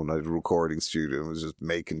my own. I had a recording studio and was just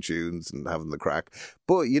making tunes and having the crack.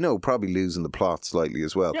 But, probably losing the plot slightly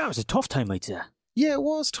as well. Yeah, it was a tough time, I'd say. Yeah, it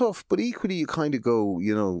was tough. But equally, you kind of go,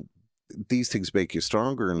 these things make you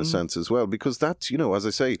stronger in a sense as well. Because that's, as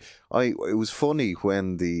I say, it was funny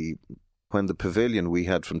when the pavilion we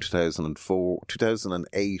had from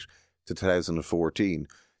 2008 to 2014,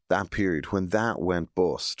 that period, when that went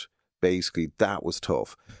bust, basically, that was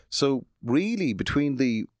tough. So really, between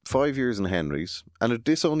the 5 years in Henry's, and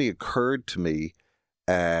this only occurred to me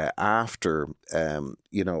after,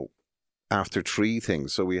 after three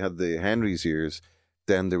things. So we had the Henry's years,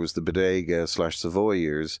 then there was the Bodega/Savoy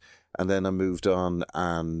years, and then I moved on.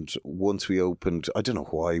 And once we opened, I don't know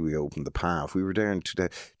why we opened the PAF. We were there in today.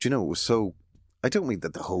 Do you know, it was so. I don't mean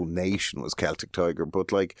that the whole nation was Celtic Tiger,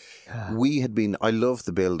 but like we had been, I loved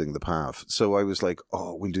the building, the PAF. So I was like,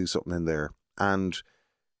 oh, we'll do something in there. And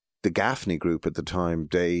the Gaffney group at the time,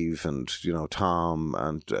 Dave and, Tom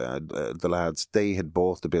and the lads, they had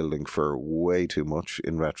bought the building for way too much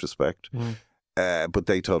in retrospect. But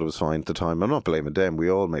they thought it was fine at the time. I'm not blaming them. We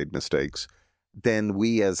all made mistakes. Then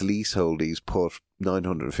we as leaseholdees put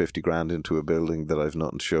 950 grand into a building that I've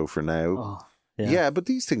nothing to show for now. Oh. Yeah, but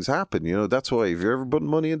these things happen, That's why if you're ever putting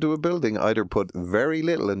money into a building, either put very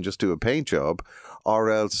little and just do a paint job, or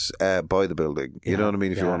else buy the building. You know what I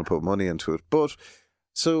mean? If you want to put money into it. But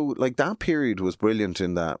so, like, that period was brilliant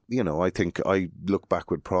in that, I think I look back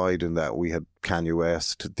with pride in that we had Kanye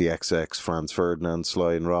West, the XX, Franz Ferdinand,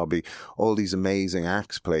 Sly and Robbie, all these amazing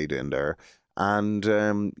acts played in there. And,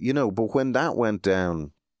 but when that went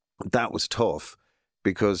down, that was tough.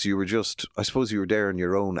 Because you were I suppose you were there on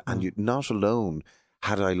your own, and you not alone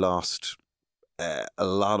had I lost a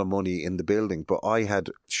lot of money in the building, but I had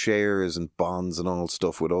shares and bonds and all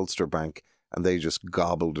stuff with Ulster Bank, and they just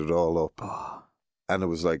gobbled it all up. And it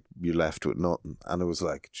was like, you're left with nothing. And it was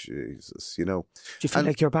like, Jesus, Do you feel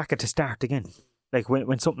like you're back at the start again? Like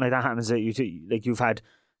when something like that happens, that you've had,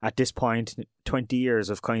 at this point, 20 years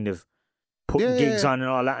of kind of putting gigs on and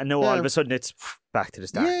all that, and now all of a sudden it's back to the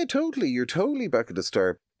start. Yeah, totally. You're totally back at the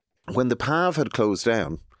start. When the PAV had closed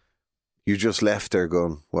down, you just left there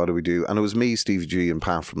going, what do we do? And it was me, Stevie G and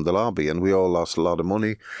Pat from the lobby, and we all lost a lot of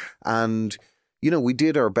money. And, we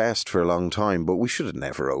did our best for a long time, but we should have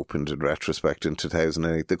never opened in retrospect in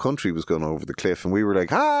 2008. The country was going over the cliff, and we were like,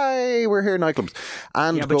 hi, we're here, nightclubs.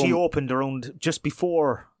 And but you opened around just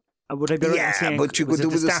before. Would I be right in saying, but was it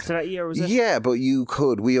the start of that year, was it? Yeah, but you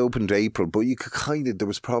could. We opened April, but you could there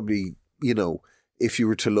was probably, if you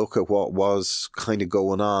were to look at what was kind of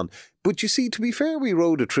going on. But you see, to be fair, we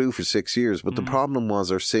rode it through for 6 years, but the problem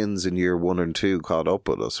was our sins in year 1 and 2 caught up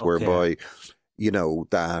with us, whereby,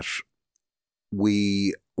 that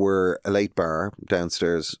we were a late bar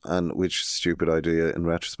downstairs, and which stupid idea in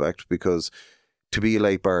retrospect, because to be a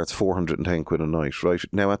late bar, it's 410 quid a night, right?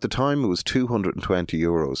 Now, at the time, it was 220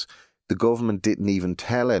 euros. The government didn't even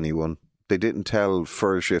tell anyone. They didn't tell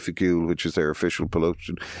Furshefigul, which is their official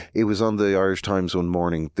production. It was on the Irish Times one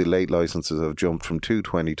morning. The late licenses have jumped from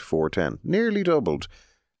 220 to 410, nearly doubled.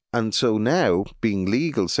 And so now, being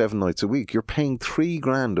legal 7 nights a week, you're paying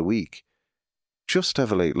 $3,000 a week just to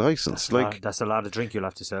have a late license. That's a lot of drink you'll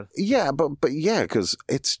have to sell. Yeah, but yeah, because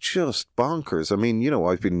it's just bonkers. I mean,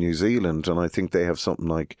 I've been in New Zealand, and I think they have something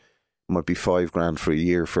like, might be $5,000 for a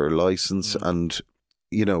year for a license, and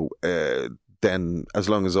then as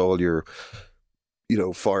long as all your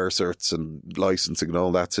fire certs and licensing and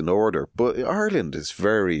all that's in order. But Ireland is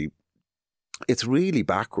it's really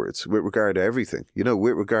backwards with regard to everything.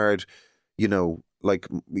 With regard,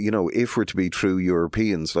 if we're to be true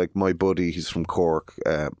Europeans, like my buddy, he's from Cork,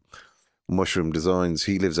 Mushroom Designs,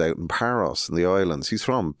 he lives out in Paros in the islands. He's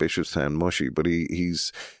from Bishopstown, Mushy, but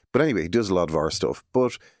but anyway, he does a lot of our stuff.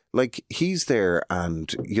 But like, he's there,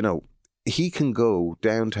 and he can go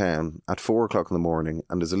downtown at 4:00 in the morning,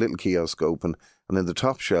 and there's a little kiosk open, and in the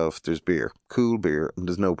top shelf there's beer, cool beer, and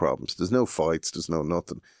there's no problems. There's no fights, there's no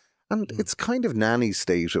nothing. And it's kind of nanny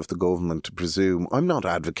state of the government to presume. I'm not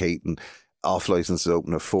advocating off licenses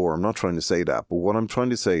open at 4. I'm not trying to say that. But what I'm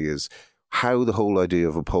trying to say is how the whole idea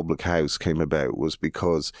of a public house came about was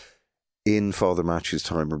because in Father Matthew's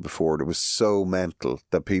time or before, it was so mental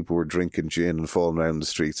that people were drinking gin and falling around the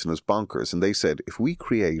streets, and it was bonkers. And they said, if we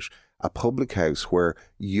create a public house where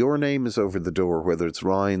your name is over the door, whether it's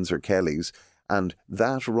Ryan's or Kelly's, and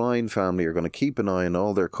that Ryan family are going to keep an eye on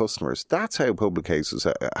all their customers, that's how public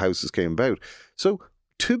houses came about. So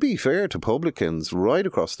to be fair to publicans right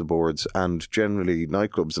across the boards, and generally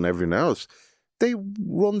nightclubs and everything else, they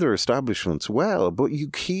run their establishments well, but you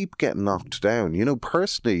keep getting knocked down. You know,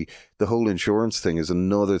 personally, the whole insurance thing is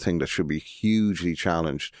another thing that should be hugely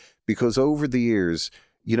challenged, because over the years,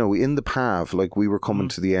 you know, in the PAV, like we were coming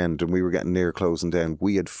to the end and we were getting near closing down,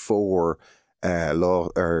 we had 4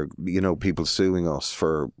 people suing us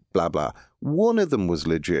for blah, blah. One of them was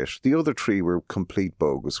legit. The other 3 were complete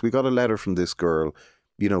bogus. We got a letter from this girl,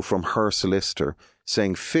 you know, from her solicitor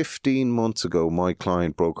saying 15 months ago, my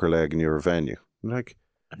client broke her leg in your venue. Like,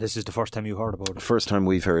 and this is the first time you heard about it? First time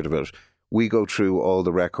we've heard about it. We go through all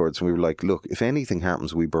the records and we were like, look, if anything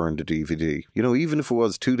happens, we burn the DVD. You know, even if it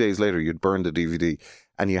was 2 days later, you'd burn the DVD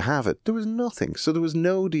and you have it. There was nothing. So there was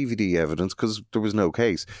no DVD evidence because there was no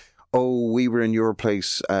case. Oh, we were in your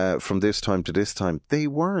place from this time to this time. They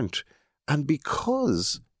weren't. And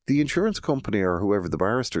because the insurance company or whoever, the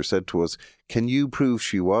barrister, said to us, can you prove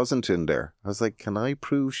she wasn't in there? I was like, can I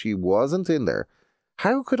prove she wasn't in there?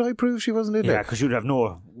 How could I prove she wasn't in there? Yeah, because you'd have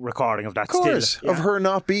no recording of that. Of course, still. Yeah. Of her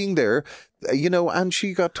not being there, you know, and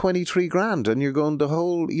she got 23 grand, and you're going, the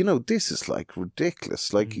whole, you know, this is like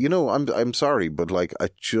ridiculous. Like, you know, I'm sorry, but like,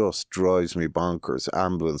 it just drives me bonkers.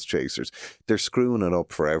 Ambulance chasers, they're screwing it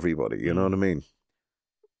up for everybody, you know what I mean?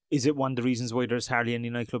 Is it one of the reasons why there's hardly any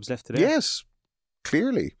nightclubs left today? Yes,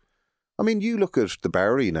 clearly. I mean, you look at the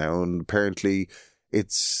Bowery now, and apparently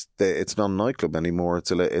it's not a nightclub anymore.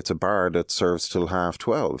 It's a bar that serves till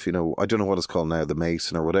 12:30. You know, I don't know what it's called now, the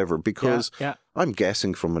Mason or whatever. Because I'm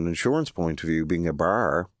guessing from an insurance point of view, being a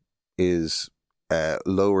bar is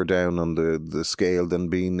lower down on the scale than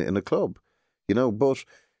being in a club. You know, but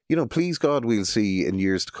you know, please God, we'll see in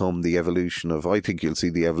years to come the evolution of. I think you'll see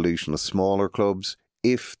the evolution of smaller clubs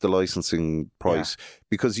if the licensing price.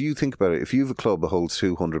 Because you think about it, if you have a club that holds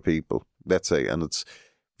 200 people, let's say, and it's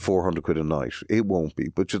 400 quid a night. It won't be,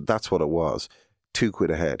 but that's what it was. 2 quid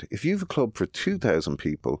a head. If you have a club for 2,000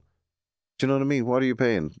 people, do you know what I mean? What are you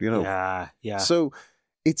paying? You know? Yeah. So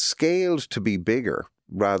it's scaled to be bigger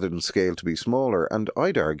rather than scaled to be smaller. And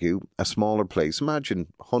I'd argue a smaller place, imagine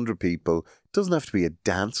 100 people, it doesn't have to be a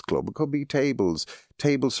dance club. It could be tables,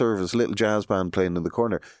 table service, little jazz band playing in the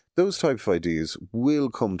corner. Those type of ideas will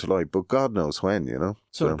come to light, but God knows when, you know?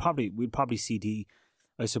 So we'd probably see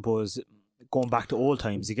I suppose, going back to old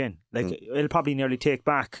times again. Like, it'll probably nearly take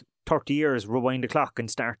back 30 years, rewind the clock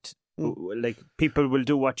and start, like, people will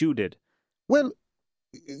do what you did. Well,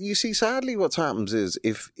 you see, sadly what's happens is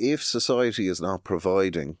if society is not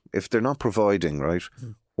providing, if they're not providing, right,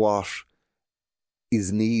 what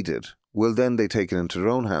is needed, well, then they take it into their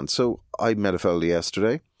own hands. So I met a fellow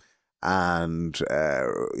yesterday, and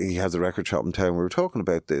he has a record shop in town. We were talking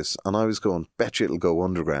about this, and I was going, bet you it'll go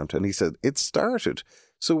underground. And he said, it started.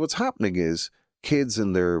 So what's happening is kids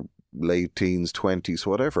in their late teens, 20s,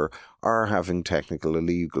 whatever, are having technical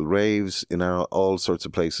illegal raves in all sorts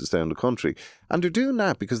of places down the country. And they're doing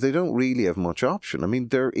that because they don't really have much option. I mean,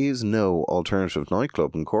 there is no alternative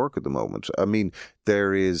nightclub in Cork at the moment. I mean,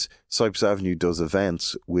 there is, Cypress Avenue does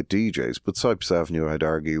events with DJs, but Cypress Avenue, I'd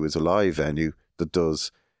argue, is a live venue that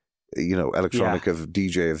does, you know, electronic of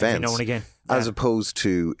DJ events. Every now and again. Yeah. As opposed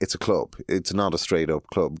to, it's a club. It's not a straight up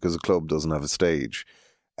club because a club doesn't have a stage.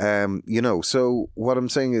 You know, so what I'm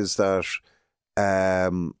saying is that, I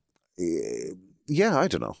don't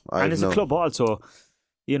know. And as a club also,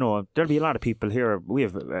 you know, there'll be a lot of people here. We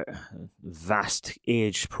have a vast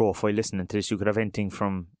age profile listening to this. You could have anything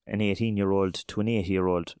from an 18-year-old to an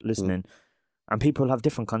 80-year-old listening. And people have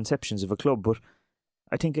different conceptions of a club. But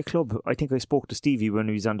I think a club, I spoke to Stevie when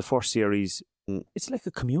he was on the first series. It's like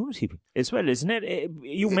a community as well, isn't it?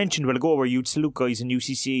 You mentioned a while ago where you'd salute guys in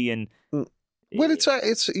UCC and... Well,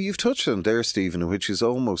 it's you've touched on there, Stephen, which is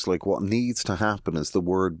almost like what needs to happen is the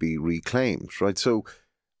word be reclaimed, right? So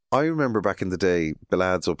I remember back in the day, the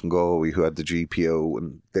lads up in Galway who had the GPO,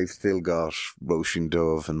 and they've still got Roisin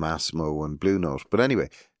Dove and Massimo and Blue Note. But anyway,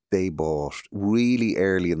 they bought really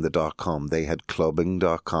early in the .com. They had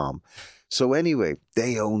clubbing.com. So anyway,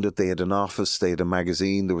 they owned it. They had an office. They had a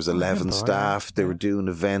magazine. There was 11 staff. They were doing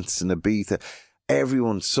events in Ibiza. A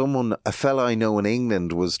fella I know in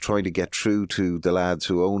England was trying to get through to the lads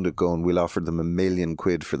who owned it, going, we'll offer them £1 million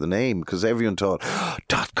for the name, because everyone thought,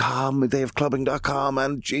 .com, they have clubbing.com,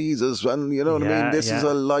 and Jesus, and you know what I mean? This is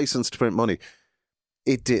a license to print money.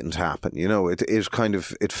 It didn't happen, you know, it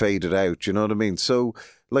faded out, you know what I mean? So,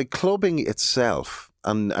 like clubbing itself,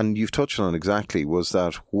 and you've touched on it exactly, was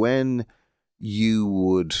that when you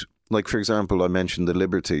would, like, for example, I mentioned the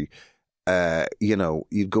Liberty,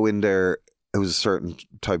 you'd go in there, it was a certain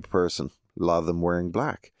type of person, a lot of them wearing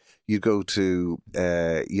black. You go to,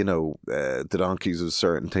 the Donkeys is a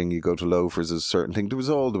certain thing. You go to Loafers is a certain thing. There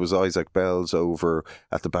was Isaac Bell's over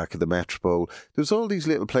at the back of the Metropole. There was all these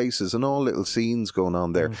little places and all little scenes going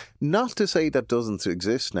on there. Not to say that doesn't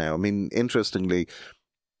exist now. I mean, interestingly,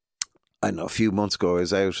 I know a few months ago I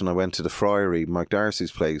was out and I went to the Friary, Mike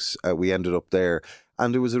Darcy's place. We ended up there.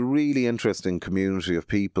 And there was a really interesting community of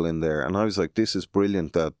people in there. And I was like, this is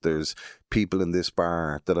brilliant that there's people in this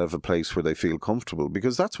bar that have a place where they feel comfortable,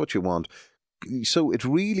 because that's what you want. So it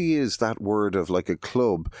really is that word of like a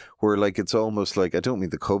club where like it's almost like, I don't mean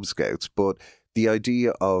the Cub Scouts, but the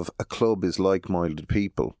idea of a club is like-minded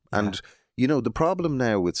people. Yeah. And, the problem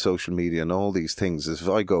now with social media and all these things is if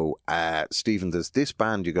I go, Stephen, there's this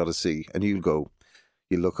band you got to see, and you'll go,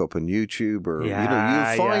 you look up on YouTube or,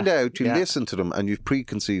 you'll find out, you listen to them and you've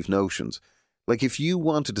preconceived notions. Like if you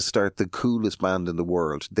wanted to start the coolest band in the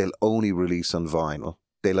world, they'll only release on vinyl.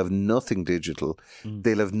 They'll have nothing digital.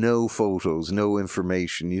 They'll have no photos, no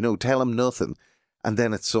information, tell them nothing. And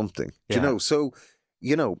then it's something, So,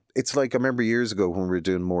 it's like I remember years ago when we were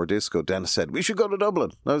doing More Disco, Dennis said, we should go to Dublin.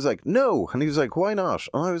 And I was like, no. And he was like, why not?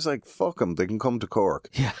 And I was like, fuck them. They can come to Cork.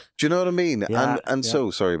 Yeah. Do you know what I mean? Yeah, so,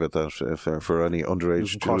 sorry about that for any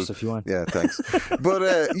underage. Of course, if you want. Yeah, thanks. But,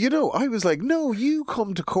 I was like, no, you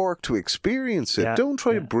come to Cork to experience it. Yeah, don't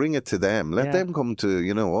try to bring it to them. Let them come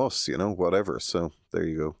to, us, whatever. So, there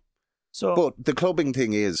you go. But the clubbing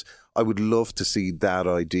thing is, I would love to see that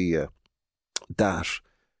idea that...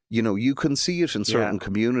 you can see it in certain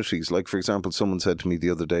communities. Like, for example, someone said to me the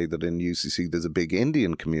other day that in UCC there's a big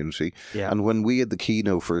Indian community. Yeah. And when we had the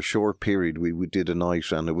keynote for a short period, we did a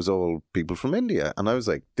night and it was all people from India. And I was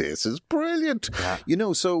like, this is brilliant.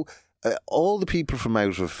 Yeah. So all the people from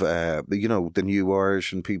out of, the New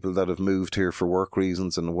Irish and people that have moved here for work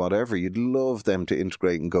reasons and whatever, you'd love them to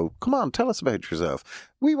integrate and go, come on, tell us about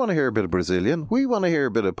yourself. We want to hear a bit of Brazilian. We want to hear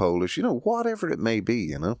a bit of Polish, whatever it may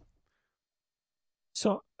be,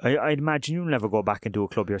 So I'd imagine you'll never go back and do a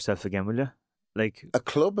club yourself again, will you? Like a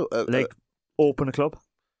club, open a club.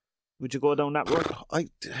 Would you go down that road? I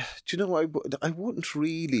wouldn't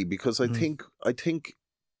really, because I think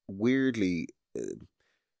weirdly,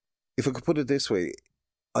 if I could put it this way,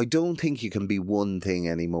 I don't think you can be one thing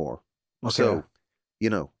anymore. Okay. So,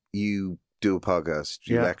 you do a podcast,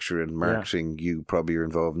 you lecture in marketing, you probably are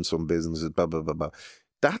involved in some businesses, blah blah blah blah.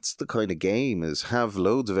 That's the kind of game, is have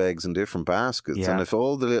loads of eggs in different baskets. Yeah. And if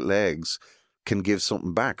all the little eggs can give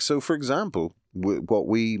something back. So, for example, what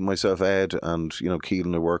myself, Ed, and,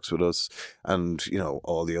 Keelan who works with us, and,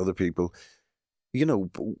 all the other people,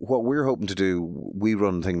 what we're hoping to do, we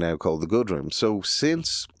run a thing now called the Good Room. So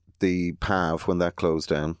since the PAV, when that closed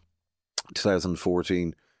down,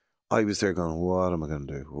 2014, I was there going, what am I going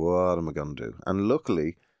to do? What am I going to do? And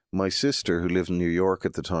luckily... my sister, who lived in New York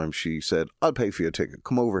at the time, she said, I'll pay for you a ticket.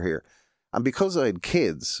 Come over here. And because I had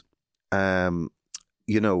kids, I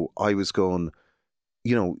was going,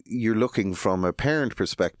 you're looking from a parent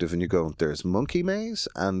perspective and you go, there's Monkey Maze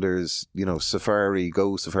and there's, Safari,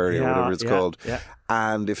 Go Safari or whatever it's called. Yeah.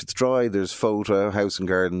 And if it's dry, there's Photo, House and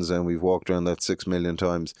Gardens, and we've walked around that 6 million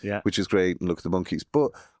times, which is great, and look at the monkeys.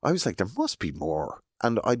 But I was like, there must be more.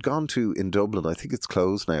 And I'd gone to, in Dublin, I think it's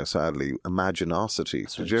closed now, sadly,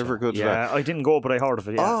 Imaginosity. Did you ever go to that? Yeah, I didn't go, but I heard of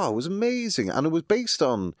it, yeah. Oh, it was amazing. And it was based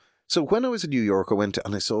on... So when I was in New York, I went to,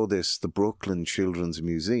 and I saw the Brooklyn Children's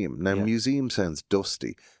Museum. Now, museum sounds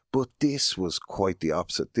dusty, but this was quite the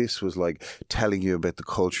opposite. This was like telling you about the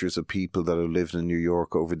cultures of people that have lived in New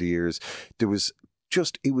York over the years. It was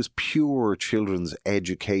pure children's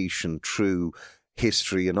education through...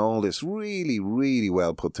 history and all this, really, really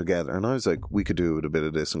well put together. And I was like, we could do a bit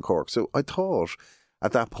of this in Cork. So I thought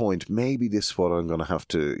at that point, maybe this is what I'm going to have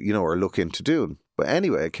to, or look into doing. But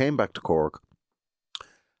anyway, I came back to Cork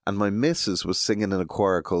and my missus was singing in a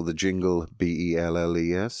choir called the Jingle,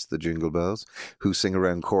 Bells, the Jingle Bells, who sing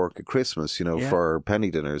around Cork at Christmas, for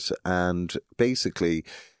penny dinners. And basically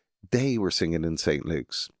they were singing in St.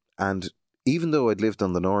 Luke's. And even though I'd lived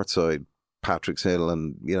on the north side, Patrick's Hill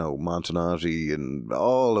and, Montanati and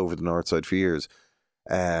all over the north side for years.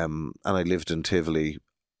 And I lived in Tivoli.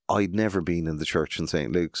 I'd never been in the church in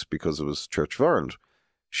St. Luke's because it was Church of Ireland.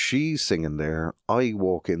 She's singing there. I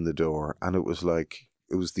walk in the door and it was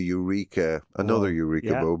the Eureka,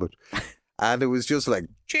 Eureka moment. And it was just like,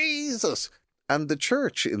 Jesus. And the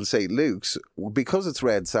church in St. Luke's, because it's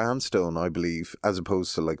red sandstone, I believe, as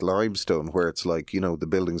opposed to like limestone, where it's like, the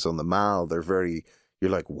buildings on the Mall, they're very... You're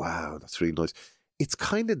like, wow, that's really nice. it's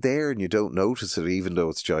kind of there and you don't notice it, even though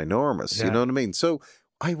it's ginormous. Yeah. You know what I mean? So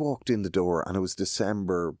I walked in the door and it was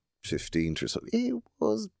December 15th or something. It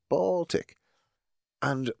was Baltic.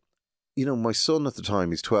 And, you know, my son at the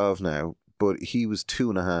time, he's 12 now, but he was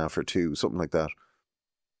 2.5 or 2, something like that.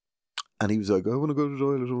 And he was like, I want to go to the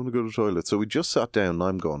toilet, I want to go to the toilet. So we just sat down and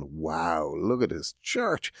I'm going, wow, look at this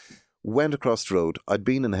church. Went across the road. I'd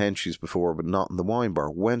been in Henshey's before, but not in the wine bar.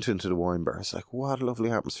 Went into the wine bar. It's like, what a lovely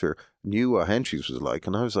atmosphere. Knew what Henshey's was like.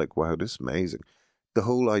 And I was like, wow, this is amazing. The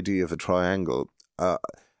whole idea of a triangle, and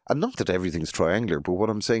not that everything's triangular, but what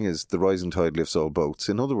I'm saying is the rising tide lifts all boats.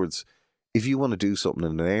 In other words, if you want to do something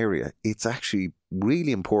in an area, it's actually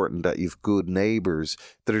really important that you've good neighbours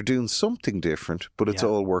that are doing something different, but it's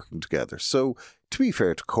all working together. So, to be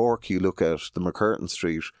fair to Cork, you look at the McCurtain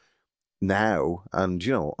Street now, and,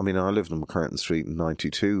 you know, I mean, I lived in McCurtain Street in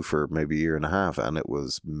 92 for maybe a year and a half, and it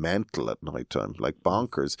was mental at night time, like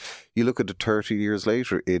bonkers. You look at it 30 years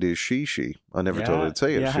later, it is shishi. I never thought I'd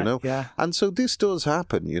say it, you know? Yeah. And so this does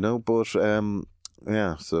happen, you know, but, so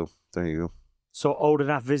there you go. So out of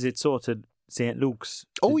that visit, to St. Luke's.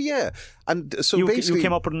 Oh, yeah. And so basically... You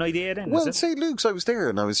came up with an idea then, well, St. Luke's, I was there,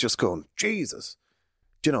 and I was just going, Jesus...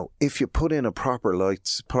 You know, if you put in a proper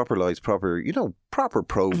lights, proper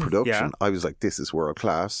pro production, I was like, this is world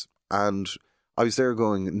class. And I was there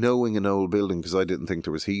going, knowing an old building, because I didn't think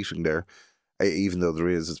there was heating there, even though there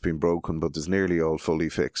is, it's been broken, but there's nearly all fully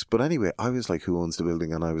fixed. But anyway, I was like, who owns the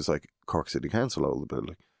building? And I was like, Cork City Council own the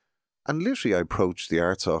building. And literally I approached the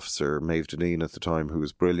arts officer, Maeve Deneen at the time, who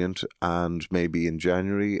was brilliant, and maybe in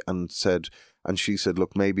January, and she said,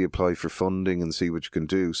 look, maybe apply for funding and see what you can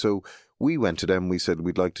do. So we went to them, we said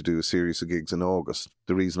we'd like to do a series of gigs in August.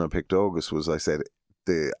 The reason I picked August was I said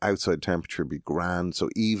the outside temperature would be grand, so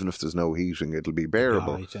even if there's no heating, it'll be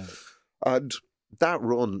bearable. And that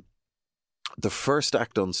run, the first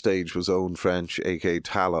act on stage was Owen French, aka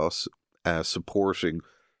Talos, supporting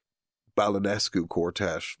Balanescu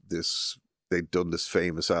Quartet. They'd done this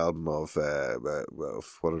famous album of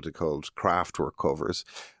what are they called? Kraftwerk covers,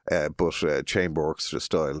 but chamber orchestra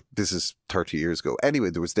style. This is 30 years ago. Anyway,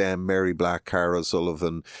 there was them, Mary Black, Cara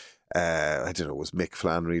Sullivan, I don't know, was Mick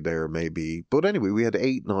Flannery there maybe. But anyway, we had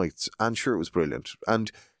 8 nights, and sure, it was brilliant.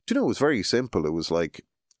 And, you know, it was very simple. It was like,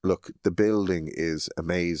 look, the building is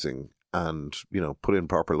amazing, and, you know, put in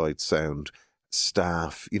proper light, sound,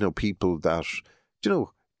 staff, you know, people that, you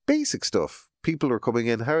know, basic stuff. People are coming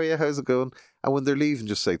in, how are you, how's it going? And when they're leaving,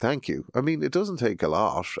 just say thank you. I mean, it doesn't take a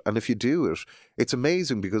lot. And if you do it, it's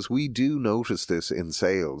amazing, because we do notice this in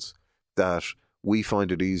sales, that we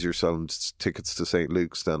find it easier selling tickets to St.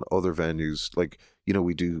 Luke's than other venues. Like, you know,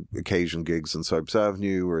 we do occasion gigs in Cypress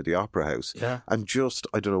Avenue or the Opera House. Yeah. And just,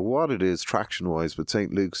 I don't know what it is traction-wise, but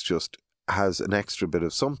St. Luke's just has an extra bit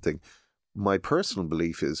of something. My personal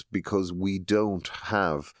belief is because we don't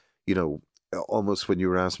have, you know, almost when you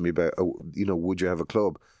were asking me about, you know, would you have a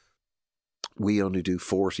club? We only do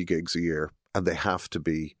 40 gigs a year, and they have to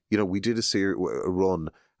be, you know, we did a run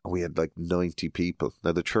and we had like 90 people.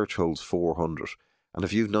 Now the church holds 400. And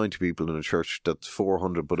if you have 90 people in a church, that's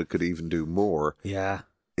 400, but it could even do more. Yeah.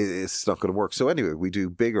 It's not going to work. So anyway, we do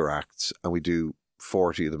bigger acts, and we do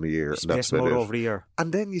 40 of them a year. And that's about it. Over a year.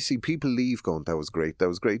 And then you see people leave going, that was great, that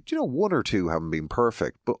was great. You know, 1 or 2 haven't been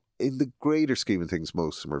perfect, but in the greater scheme of things,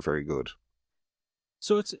 most of them are very good.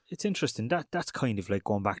 So it's interesting. That's kind of like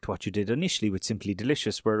going back to what you did initially with Simply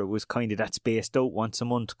Delicious, where it was kind of that spaced out once a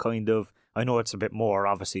month kind of. I know it's a bit more,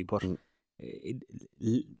 obviously, but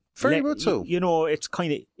very much so. You know, it's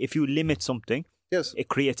kind of, if you limit something, yes, it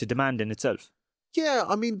creates a demand in itself. Yeah,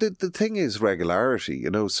 I mean, the thing is regularity, you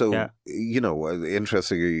know. So, you know,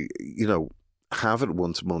 interestingly, you know, have it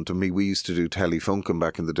once a month. I mean, we used to do Telefunken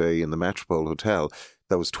back in the day in the Metropole Hotel.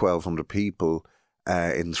 That was 1,200 people.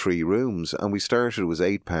 In 3 rooms, and we started, it was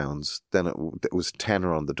 £8, then it was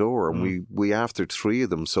tenner on the door, and we after 3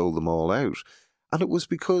 of them sold them all out. And it was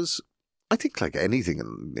because I think, like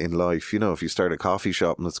anything in life, you know, if you start a coffee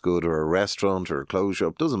shop and it's good, or a restaurant or a clothes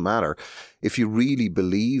shop, doesn't matter, if you really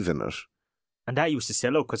believe in it. And that used to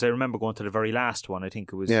sell out, because I remember going to the very last one. I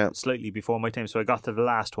think it was slightly before my time, so I got to the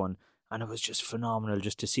last one, and it was just phenomenal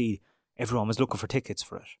just to see everyone was looking for tickets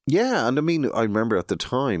for it. Yeah, and I mean, I remember at the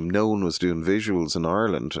time, no one was doing visuals in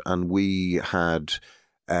Ireland, and we had,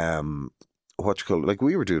 like,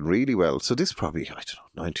 we were doing really well. So this probably, I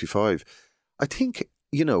don't know, 95. I think,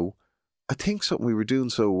 you know, something we were doing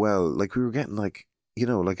so well, like we were getting like, you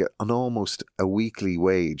know, like an almost a weekly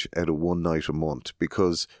wage out of 1 night a month,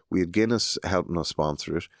 because we had Guinness helping us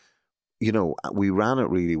sponsor it. You know, we ran it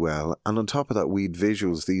really well. And on top of that, we'd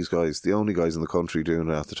visuals, these guys, the only guys in the country doing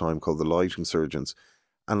it at the time, called the Lighting Surgeons.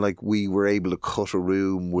 And like we were able to cut a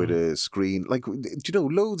room with a screen, like,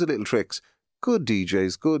 loads of little tricks. Good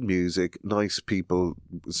DJs, good music, nice people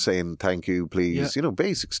saying thank you, please,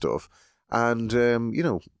 basic stuff. And,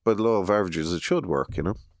 by the law of averages, it should work,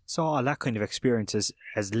 So all that kind of experience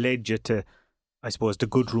has led you to, I suppose, the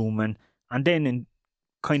good room. And then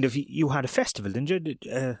you had a festival, didn't you?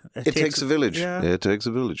 It takes a village. Yeah. It takes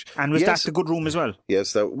a village. And was that the good room as well?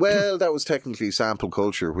 Yes. That was technically Sample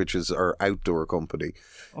Culture, which is our outdoor company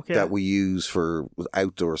that we use for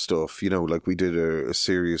outdoor stuff. Like we did a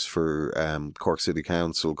series for Cork City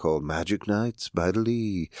Council called Magic Nights by the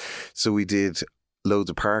Lee. So we did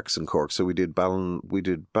loads of parks in Cork. So we did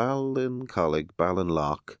Ballincollig,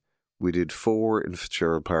 Ballinlough. We did 4 in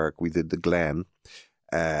Fitzgerald Park. We did the Glen.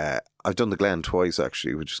 I've done the Glen twice,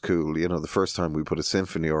 actually, which is cool. The first time we put a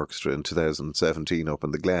symphony orchestra in 2017 up in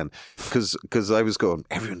the Glen, because I was going,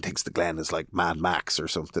 everyone thinks the Glen is like Mad Max or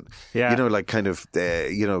something. Yeah. Like kind of,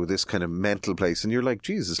 this kind of mental place. And you're like,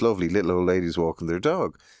 Jesus, lovely little old ladies walking their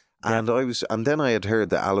dog. Yeah. And then I had heard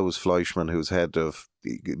that Alois Fleischmann, who's head of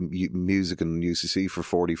music in UCC for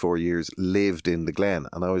 44 years, lived in the Glen.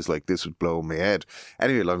 And I was like, this would blow my head.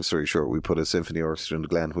 Anyway, long story short, we put a symphony orchestra in the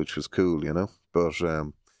Glen, which was cool, But,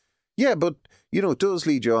 it does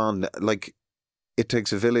lead you on. Like, It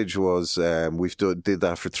Takes a Village was, did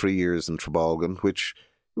that for 3 years in Trabolgan, which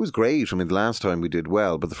it was great. I mean, the last time we did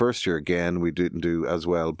well, but the first year again, we didn't do as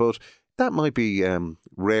well. But that might be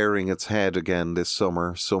rearing its head again this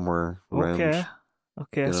summer, somewhere around.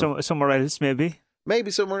 Okay. Somewhere else, maybe.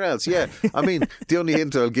 Maybe somewhere else, yeah. I mean, the only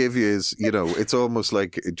hint I'll give you is, it's almost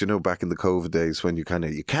like, back in the COVID days when you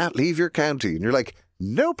can't leave your county. And you're like,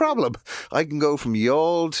 no problem. I can go from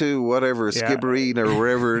Youghal to whatever, Skibbereen or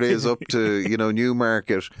wherever it is up to,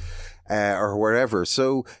 Newmarket or wherever.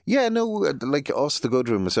 So, like us, the good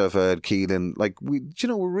room, myself, Ed, Keelan, like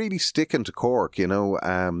we're really sticking to Cork,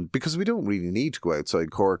 because we don't really need to go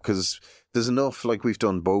outside Cork because there's enough, like we've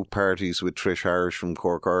done boat parties with Trish Harris from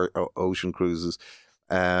Cork Ocean Cruises.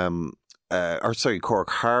 Cork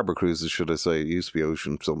Harbour Cruises, should I say. It used to be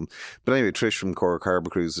Ocean something. But anyway, Trish from Cork Harbour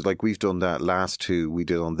Cruises, like we've done that last 2, we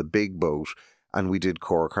did on the big boat and we did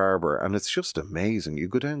Cork Harbour. And it's just amazing. You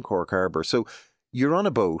go down Cork Harbour. So you're on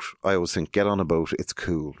a boat. I always think, get on a boat. It's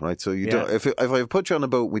cool, right? So you don't. If I put you on a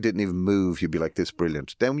boat, we didn't even move. You'd be like, this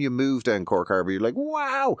brilliant. Then when you move down Cork Harbour, you're like,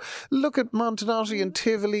 wow, look at Montenotte and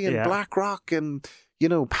Tivoli and Blackrock and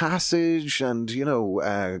Passage and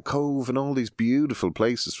Cove and all these beautiful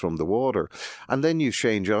places from the water. And then you've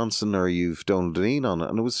Shane Johnson or you've Donald Deneen on it,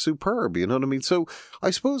 and it was superb. You know what I mean? So I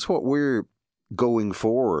suppose what we're going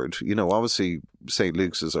forward, obviously St.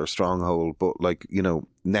 Luke's is our stronghold, but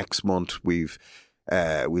next month we'll say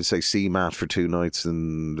CMAT for 2 nights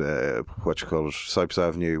in Cypress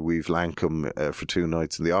Avenue. We've Lancome for 2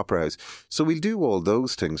 nights in the Opera House. So we'll do all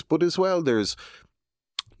those things, but as well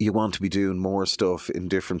you want to be doing more stuff in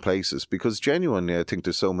different places because genuinely I think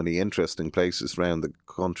there's so many interesting places around the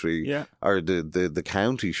country or the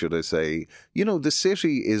county, should I say. The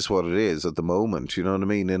city is what it is at the moment, you know what I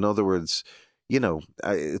mean? In other words,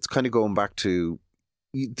 it's kind of going back to,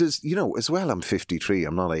 as well, I'm 53,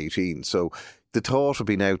 I'm not 18. So the thought of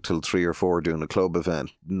being out till 3 or 4 doing a club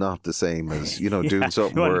event, not the same as, doing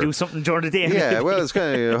something. You want to do something during the day. Yeah, well, it's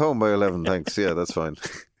kind of home by 11, thanks. Yeah, that's fine.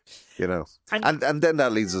 And then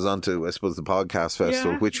that leads us on to, I suppose, the podcast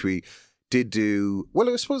festival, which we did do.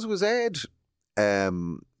 Well, I suppose it was Ed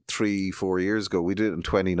 3-4 years ago. We did it in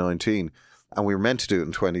 2019 and we were meant to do it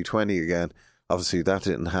in 2020 again. Obviously, that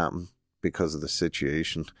didn't happen because of the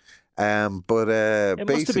situation. But it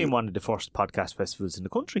must have been one of the first podcast festivals in the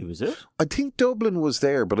country, was it? I think Dublin was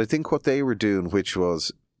there, but I think what they were doing, which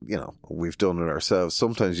was, we've done it ourselves.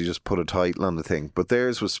 Sometimes you just put a title on the thing, but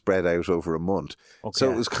theirs was spread out over a month. Okay.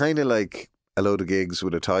 So it was kind of like a load of gigs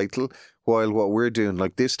with a title, while what we're doing,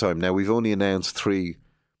 like this time, now we've only announced three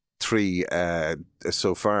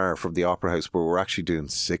so far from the Opera House, but we're actually doing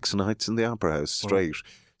 6 nights in the Opera House straight. Oh.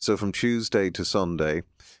 So from Tuesday to Sunday.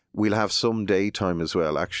 We'll have some daytime as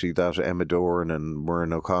well. Actually, that Emma Dorn and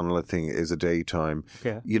Myrna O'Connell thing is a daytime.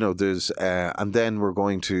 Okay. There's and then we're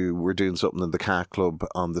doing something in the Cat Club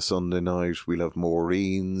on the Sunday night. We'll have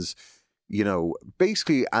Maureen's,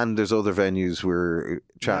 basically, and there's other venues we're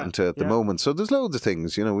chatting to at the moment. So there's loads of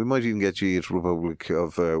things. We might even get you at Republic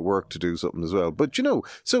of Work to do something as well. But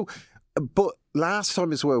but last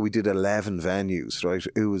time as well, we did 11 venues, right?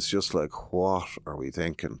 It was just like, what are we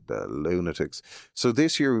thinking? The lunatics. So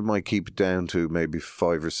this year we might keep it down to maybe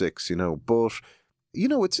 5 or 6, but,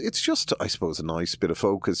 it's just, I suppose, a nice bit of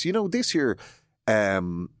focus. This year,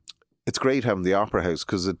 it's great having the Opera House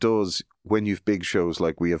because it does, when you've big shows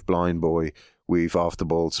like we have Blind Boy, we've Off the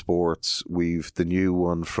Ball Sports, we've the new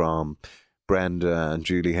one from Brenda and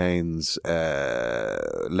Julie Haynes,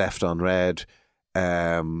 Left on Red.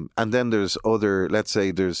 And then there's other, let's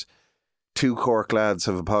say there's two Cork lads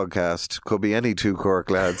have a podcast. Could be any two Cork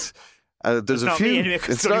lads. There's a few. Anyway,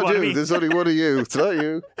 it's not you. There's only one of you. It's not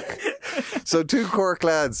you. So two Cork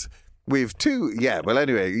lads. We've two. Yeah. Well,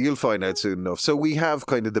 anyway, you'll find out soon enough. So we have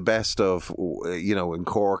kind of the best of, in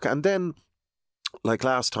Cork. And then, like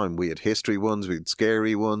last time, we had history ones, we had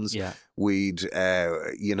scary ones. Yeah. We'd,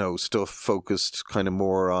 stuff focused kind of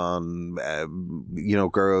more on,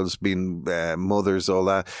 girls being mothers, all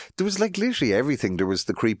that. There was like literally everything. There was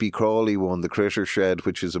the creepy crawly one, the Critter Shed,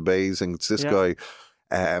 which is amazing. It's this guy,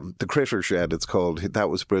 the Critter Shed, it's called. That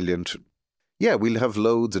was brilliant. Yeah, we'll have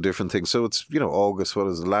loads of different things. So it's, August, what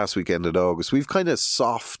is it, last weekend in August. We've kind of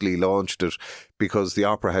softly launched it because the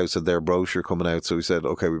Opera House had their brochure coming out. So we said,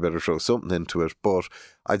 okay, we better throw something into it. But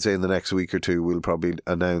I'd say in the next week or two, we'll probably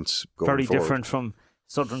announce going Very forward. different from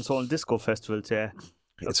Southern Soul and Disco Festival to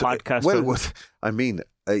a podcast.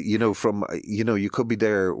 You could be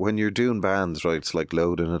there when you're doing bands, right? It's like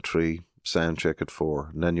loading a tree, sound check at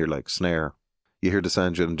 4, and then you're like, snare. You hear the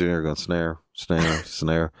sound engineer going, snare, snare,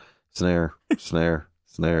 snare. Snare, snare,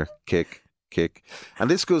 snare, kick. And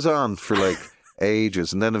this goes on for like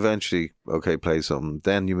ages. And then eventually, okay, play something.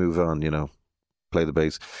 Then you move on, play the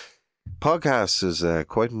bass. Podcasts is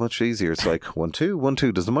quite much easier. It's like 1, 2, 1,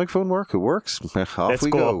 2. Does the microphone work? It works. Off Let's we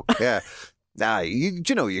go. Yeah. You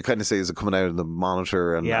kind of say, is it coming out in the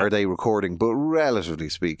monitor and are they recording? But relatively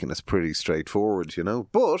speaking, it's pretty straightforward,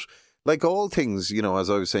 But like all things, as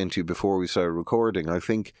I was saying to you before we started recording, I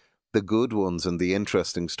think the good ones and the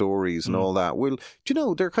interesting stories and all that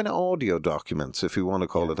they're kind of audio documents, if you want to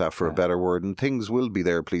call it that for a better word, and things will be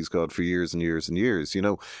there, please God, for years and years and years.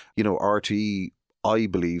 RTE, I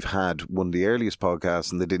believe, had one of the earliest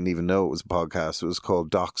podcasts and they didn't even know it was a podcast. It was called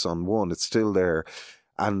Docs on One. It's still there.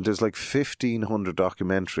 And there's like 1,500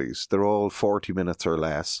 documentaries. They're all 40 minutes or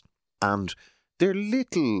less. And they're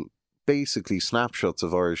little, basically, snapshots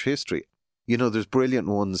of Irish history. There's brilliant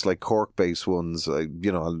ones, like Cork-based ones. I'll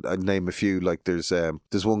name a few. Like there's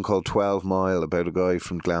one called 12 Mile about a guy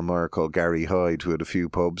from Glanmire called Gary Hyde who had a few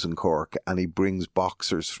pubs in Cork, and he brings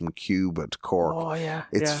boxers from Cuba to Cork. Oh yeah,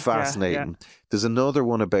 it's fascinating. Yeah. There's another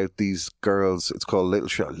one about these girls. It's called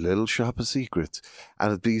Little Shop of Secrets,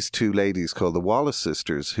 and it's these two ladies called the Wallace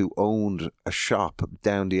sisters who owned a shop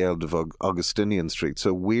down the end of Augustinian Street.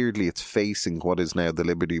 So weirdly, it's facing what is now the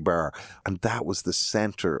Liberty Bar, and that was the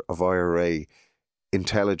centre of IRA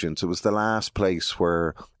intelligence. It was the last place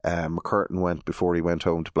where McCurtain went before he went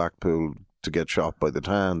home to Blackpool to get shot by the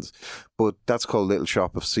Tans. But that's called Little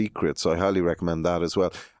Shop of Secrets. I highly recommend that as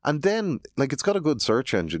well. And then, like, it's got a good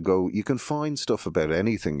search engine. You can find stuff about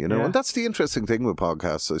anything, and that's the interesting thing with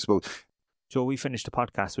podcasts, I suppose. Joe, we finish the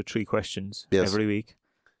podcast with 3 questions every week.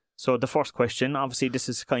 So the first question, obviously this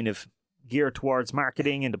is kind of geared towards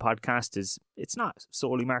marketing, and the podcast it's not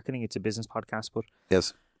solely marketing, it's a business podcast, but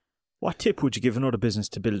yes. What tip would you give another business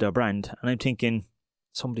to build their brand? And I'm thinking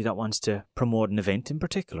somebody that wants to promote an event in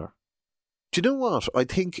particular. Do you know what? I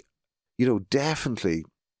think, definitely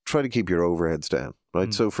try to keep your overheads down,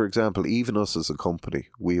 right? So, for example, even us as a company,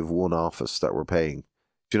 we have one office that we're paying,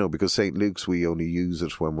 because St. Luke's, we only use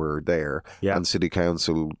it when we're there, and City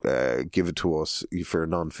Council give it to us for a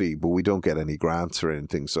non-fee, but we don't get any grants or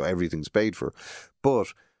anything, so everything's paid for. But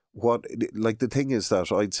the thing is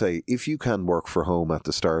that I'd say if you can work for home at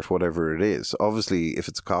the start, whatever it is, obviously if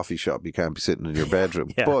it's a coffee shop, you can't be sitting in your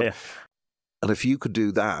bedroom. And if you could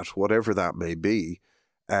do that, whatever that may be,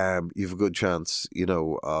 you've a good chance,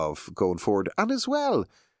 of going forward. And as well,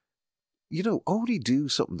 only do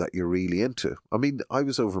something that you're really into. I mean, I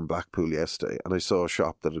was over in Blackpool yesterday and I saw a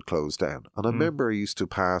shop that had closed down. And I remember I used to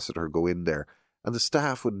pass it or go in there and the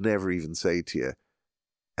staff would never even say to you,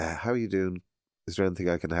 how are you doing? Is there anything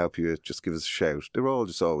I can help you with? Just give us a shout. They were all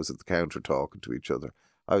just always at the counter talking to each other.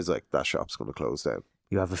 I was like, that shop's going to close down.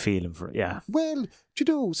 You have a feeling for it, yeah. Well,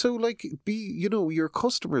 so like, your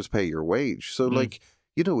customers pay your wage. So like,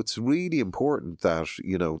 it's really important that,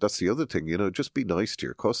 that's the other thing, just be nice to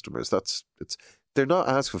your customers. They're not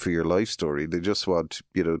asking for your life story. They just want,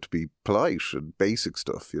 to be polite and basic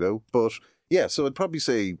stuff, But yeah, so I'd probably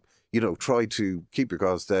say, try to keep your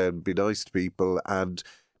costs down, be nice to people and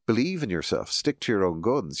believe in yourself, stick to your own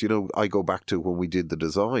guns. I go back to when we did the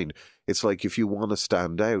design. It's like if you want to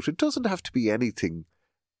stand out, it doesn't have to be anything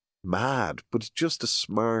mad, but it's just a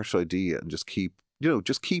smart idea and just keep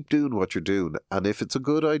doing what you're doing. And if it's a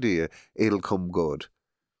good idea, it'll come good.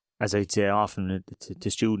 as I'd say often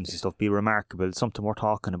to students and stuff, be remarkable, something we're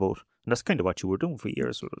talking about. And that's kind of what you were doing for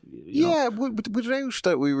years. Yeah, without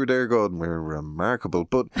that we were there going, we're remarkable.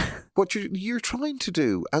 But what you're trying to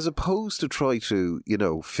do, as opposed to try to,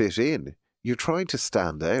 fit in, you're trying to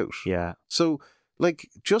stand out. Yeah. So, like,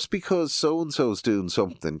 just because so-and-so's doing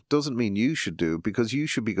something doesn't mean you should do it, because you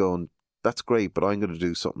should be going, that's great, but I'm going to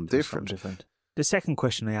do something different. The second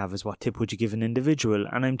question I have is, what tip would you give an individual?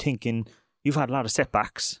 And I'm thinking, you've had a lot of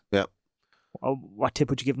setbacks. Yeah. What tip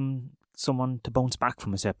would you give someone to bounce back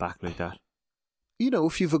from a setback like that?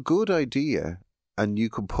 If you've a good idea and you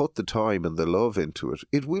can put the time and the love into it,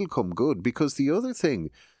 it will come good. Because the other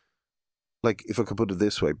thing, like, if I could put it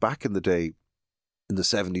this way, back in the day, in the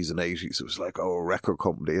 70s and 80s, it was like, a record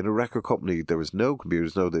company. In a record company, there was no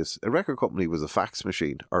computers, no this. A record company was a fax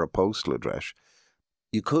machine or a postal address.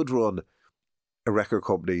 You could run a record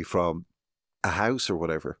company from a house or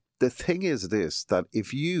whatever. The thing is this, that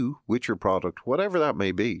if you, with your product, whatever that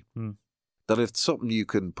may be, that if it's something you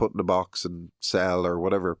can put in a box and sell or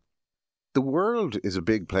whatever, the world is a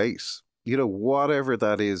big place. Whatever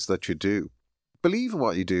that is that you do, believe in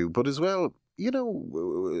what you do, but as well,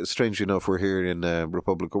 strangely enough, we're here in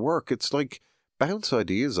Republic of Work. It's like, bounce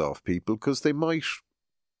ideas off people, because they might,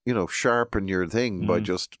 sharpen your thing by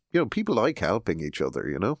just, people like helping each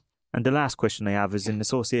other, And the last question I have is in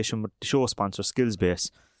association with the show sponsor,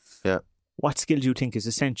 Skillsbase. Yeah. What skill do you think is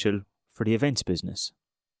essential for the events business?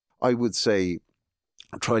 I would say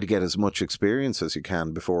try to get as much experience as you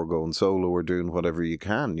can before going solo or doing whatever you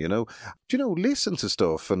can, listen to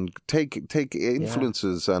stuff and take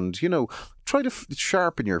influences and, try to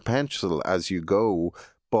sharpen your pencil as you go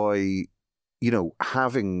by,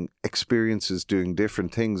 having experiences doing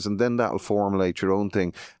different things, and then that'll formulate your own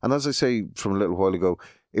thing. And as I say from a little while ago,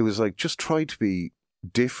 it was like, just try to be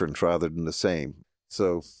different rather than the same.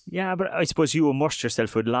 So yeah, but I suppose you immersed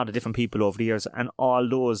yourself with a lot of different people over the years, and all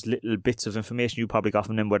those little bits of information you probably got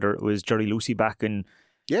from them, whether it was Jerry Lucy back in,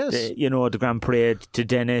 yes, the Grand Parade, to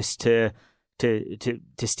Dennis, to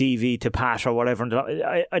Stevie, to Pat or whatever. And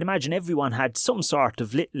I'd imagine everyone had some sort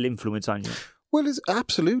of little influence on you. Well,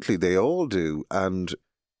 absolutely, they all do. And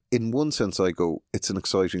in one sense, I go, it's an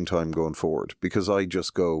exciting time going forward, because I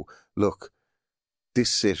just go, look,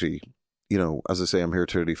 this city, as I say, I'm here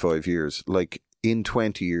 35 years, like, in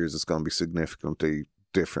 20 years, it's going to be significantly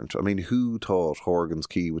different. I mean, who thought Horgan's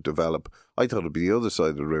Quay would develop? I thought it'd be the other side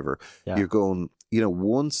of the river. Yeah. You're going,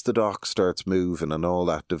 once the dock starts moving and all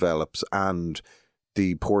that develops, and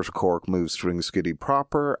the Port of Cork moves to Ringskiddy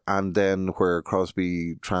proper, and then where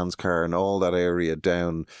Crosby, Transcar and all that area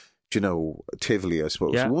down, Tivoli, I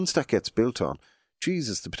suppose. Yeah. Once that gets built on,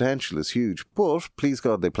 Jesus, the potential is huge. But please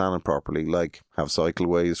God, they plan it properly, like have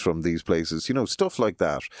cycleways from these places, stuff like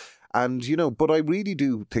that. And, but I really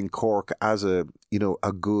do think Cork as a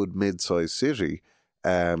good mid-sized city,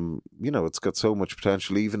 it's got so much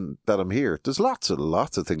potential, even that I'm here. There's lots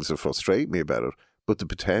of things that frustrate me about it, but the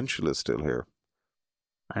potential is still here.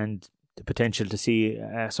 And the potential to see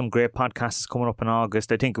some great podcasts coming up in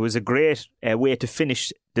August. I think it was a great way to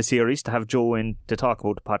finish the series, to have Joe in to talk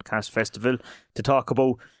about the podcast festival, to talk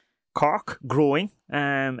about Cork growing,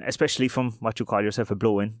 especially from what you call yourself a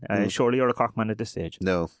blow-in. Surely you're a Cork man at this stage.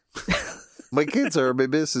 No. My kids are, my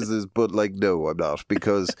missus is, but no, I'm not,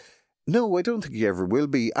 because no, I don't think you ever will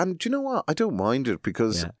be. And do you know what? I don't mind it,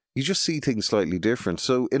 because you just see things slightly different.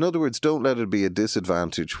 So in other words, don't let it be a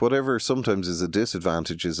disadvantage. Whatever sometimes is a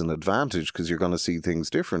disadvantage is an advantage, because you're going to see things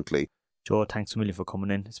differently. Joe, thanks a million for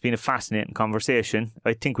coming in. It's been a fascinating conversation.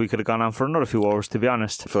 I think we could have gone on for another few hours, to be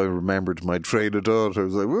honest. If I remembered my train of thought, I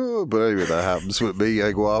was like, whoa, but anyway, that happens with me.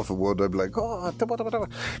 I go off and one, I'm like, oh,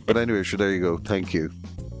 but anyway, sure, there you go. Thank you.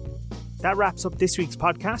 That wraps up this week's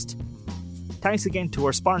podcast. Thanks again to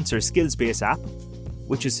our sponsor, Skillsbase app,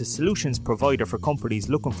 which is a solutions provider for companies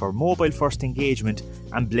looking for mobile-first engagement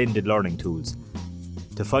and blended learning tools.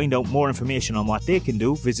 To find out more information on what they can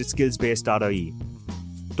do, visit skillsbase.ie.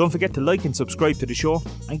 Don't forget to like and subscribe to the show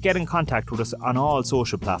and get in contact with us on all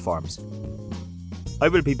social platforms. I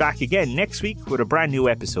will be back again next week with a brand new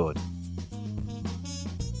episode.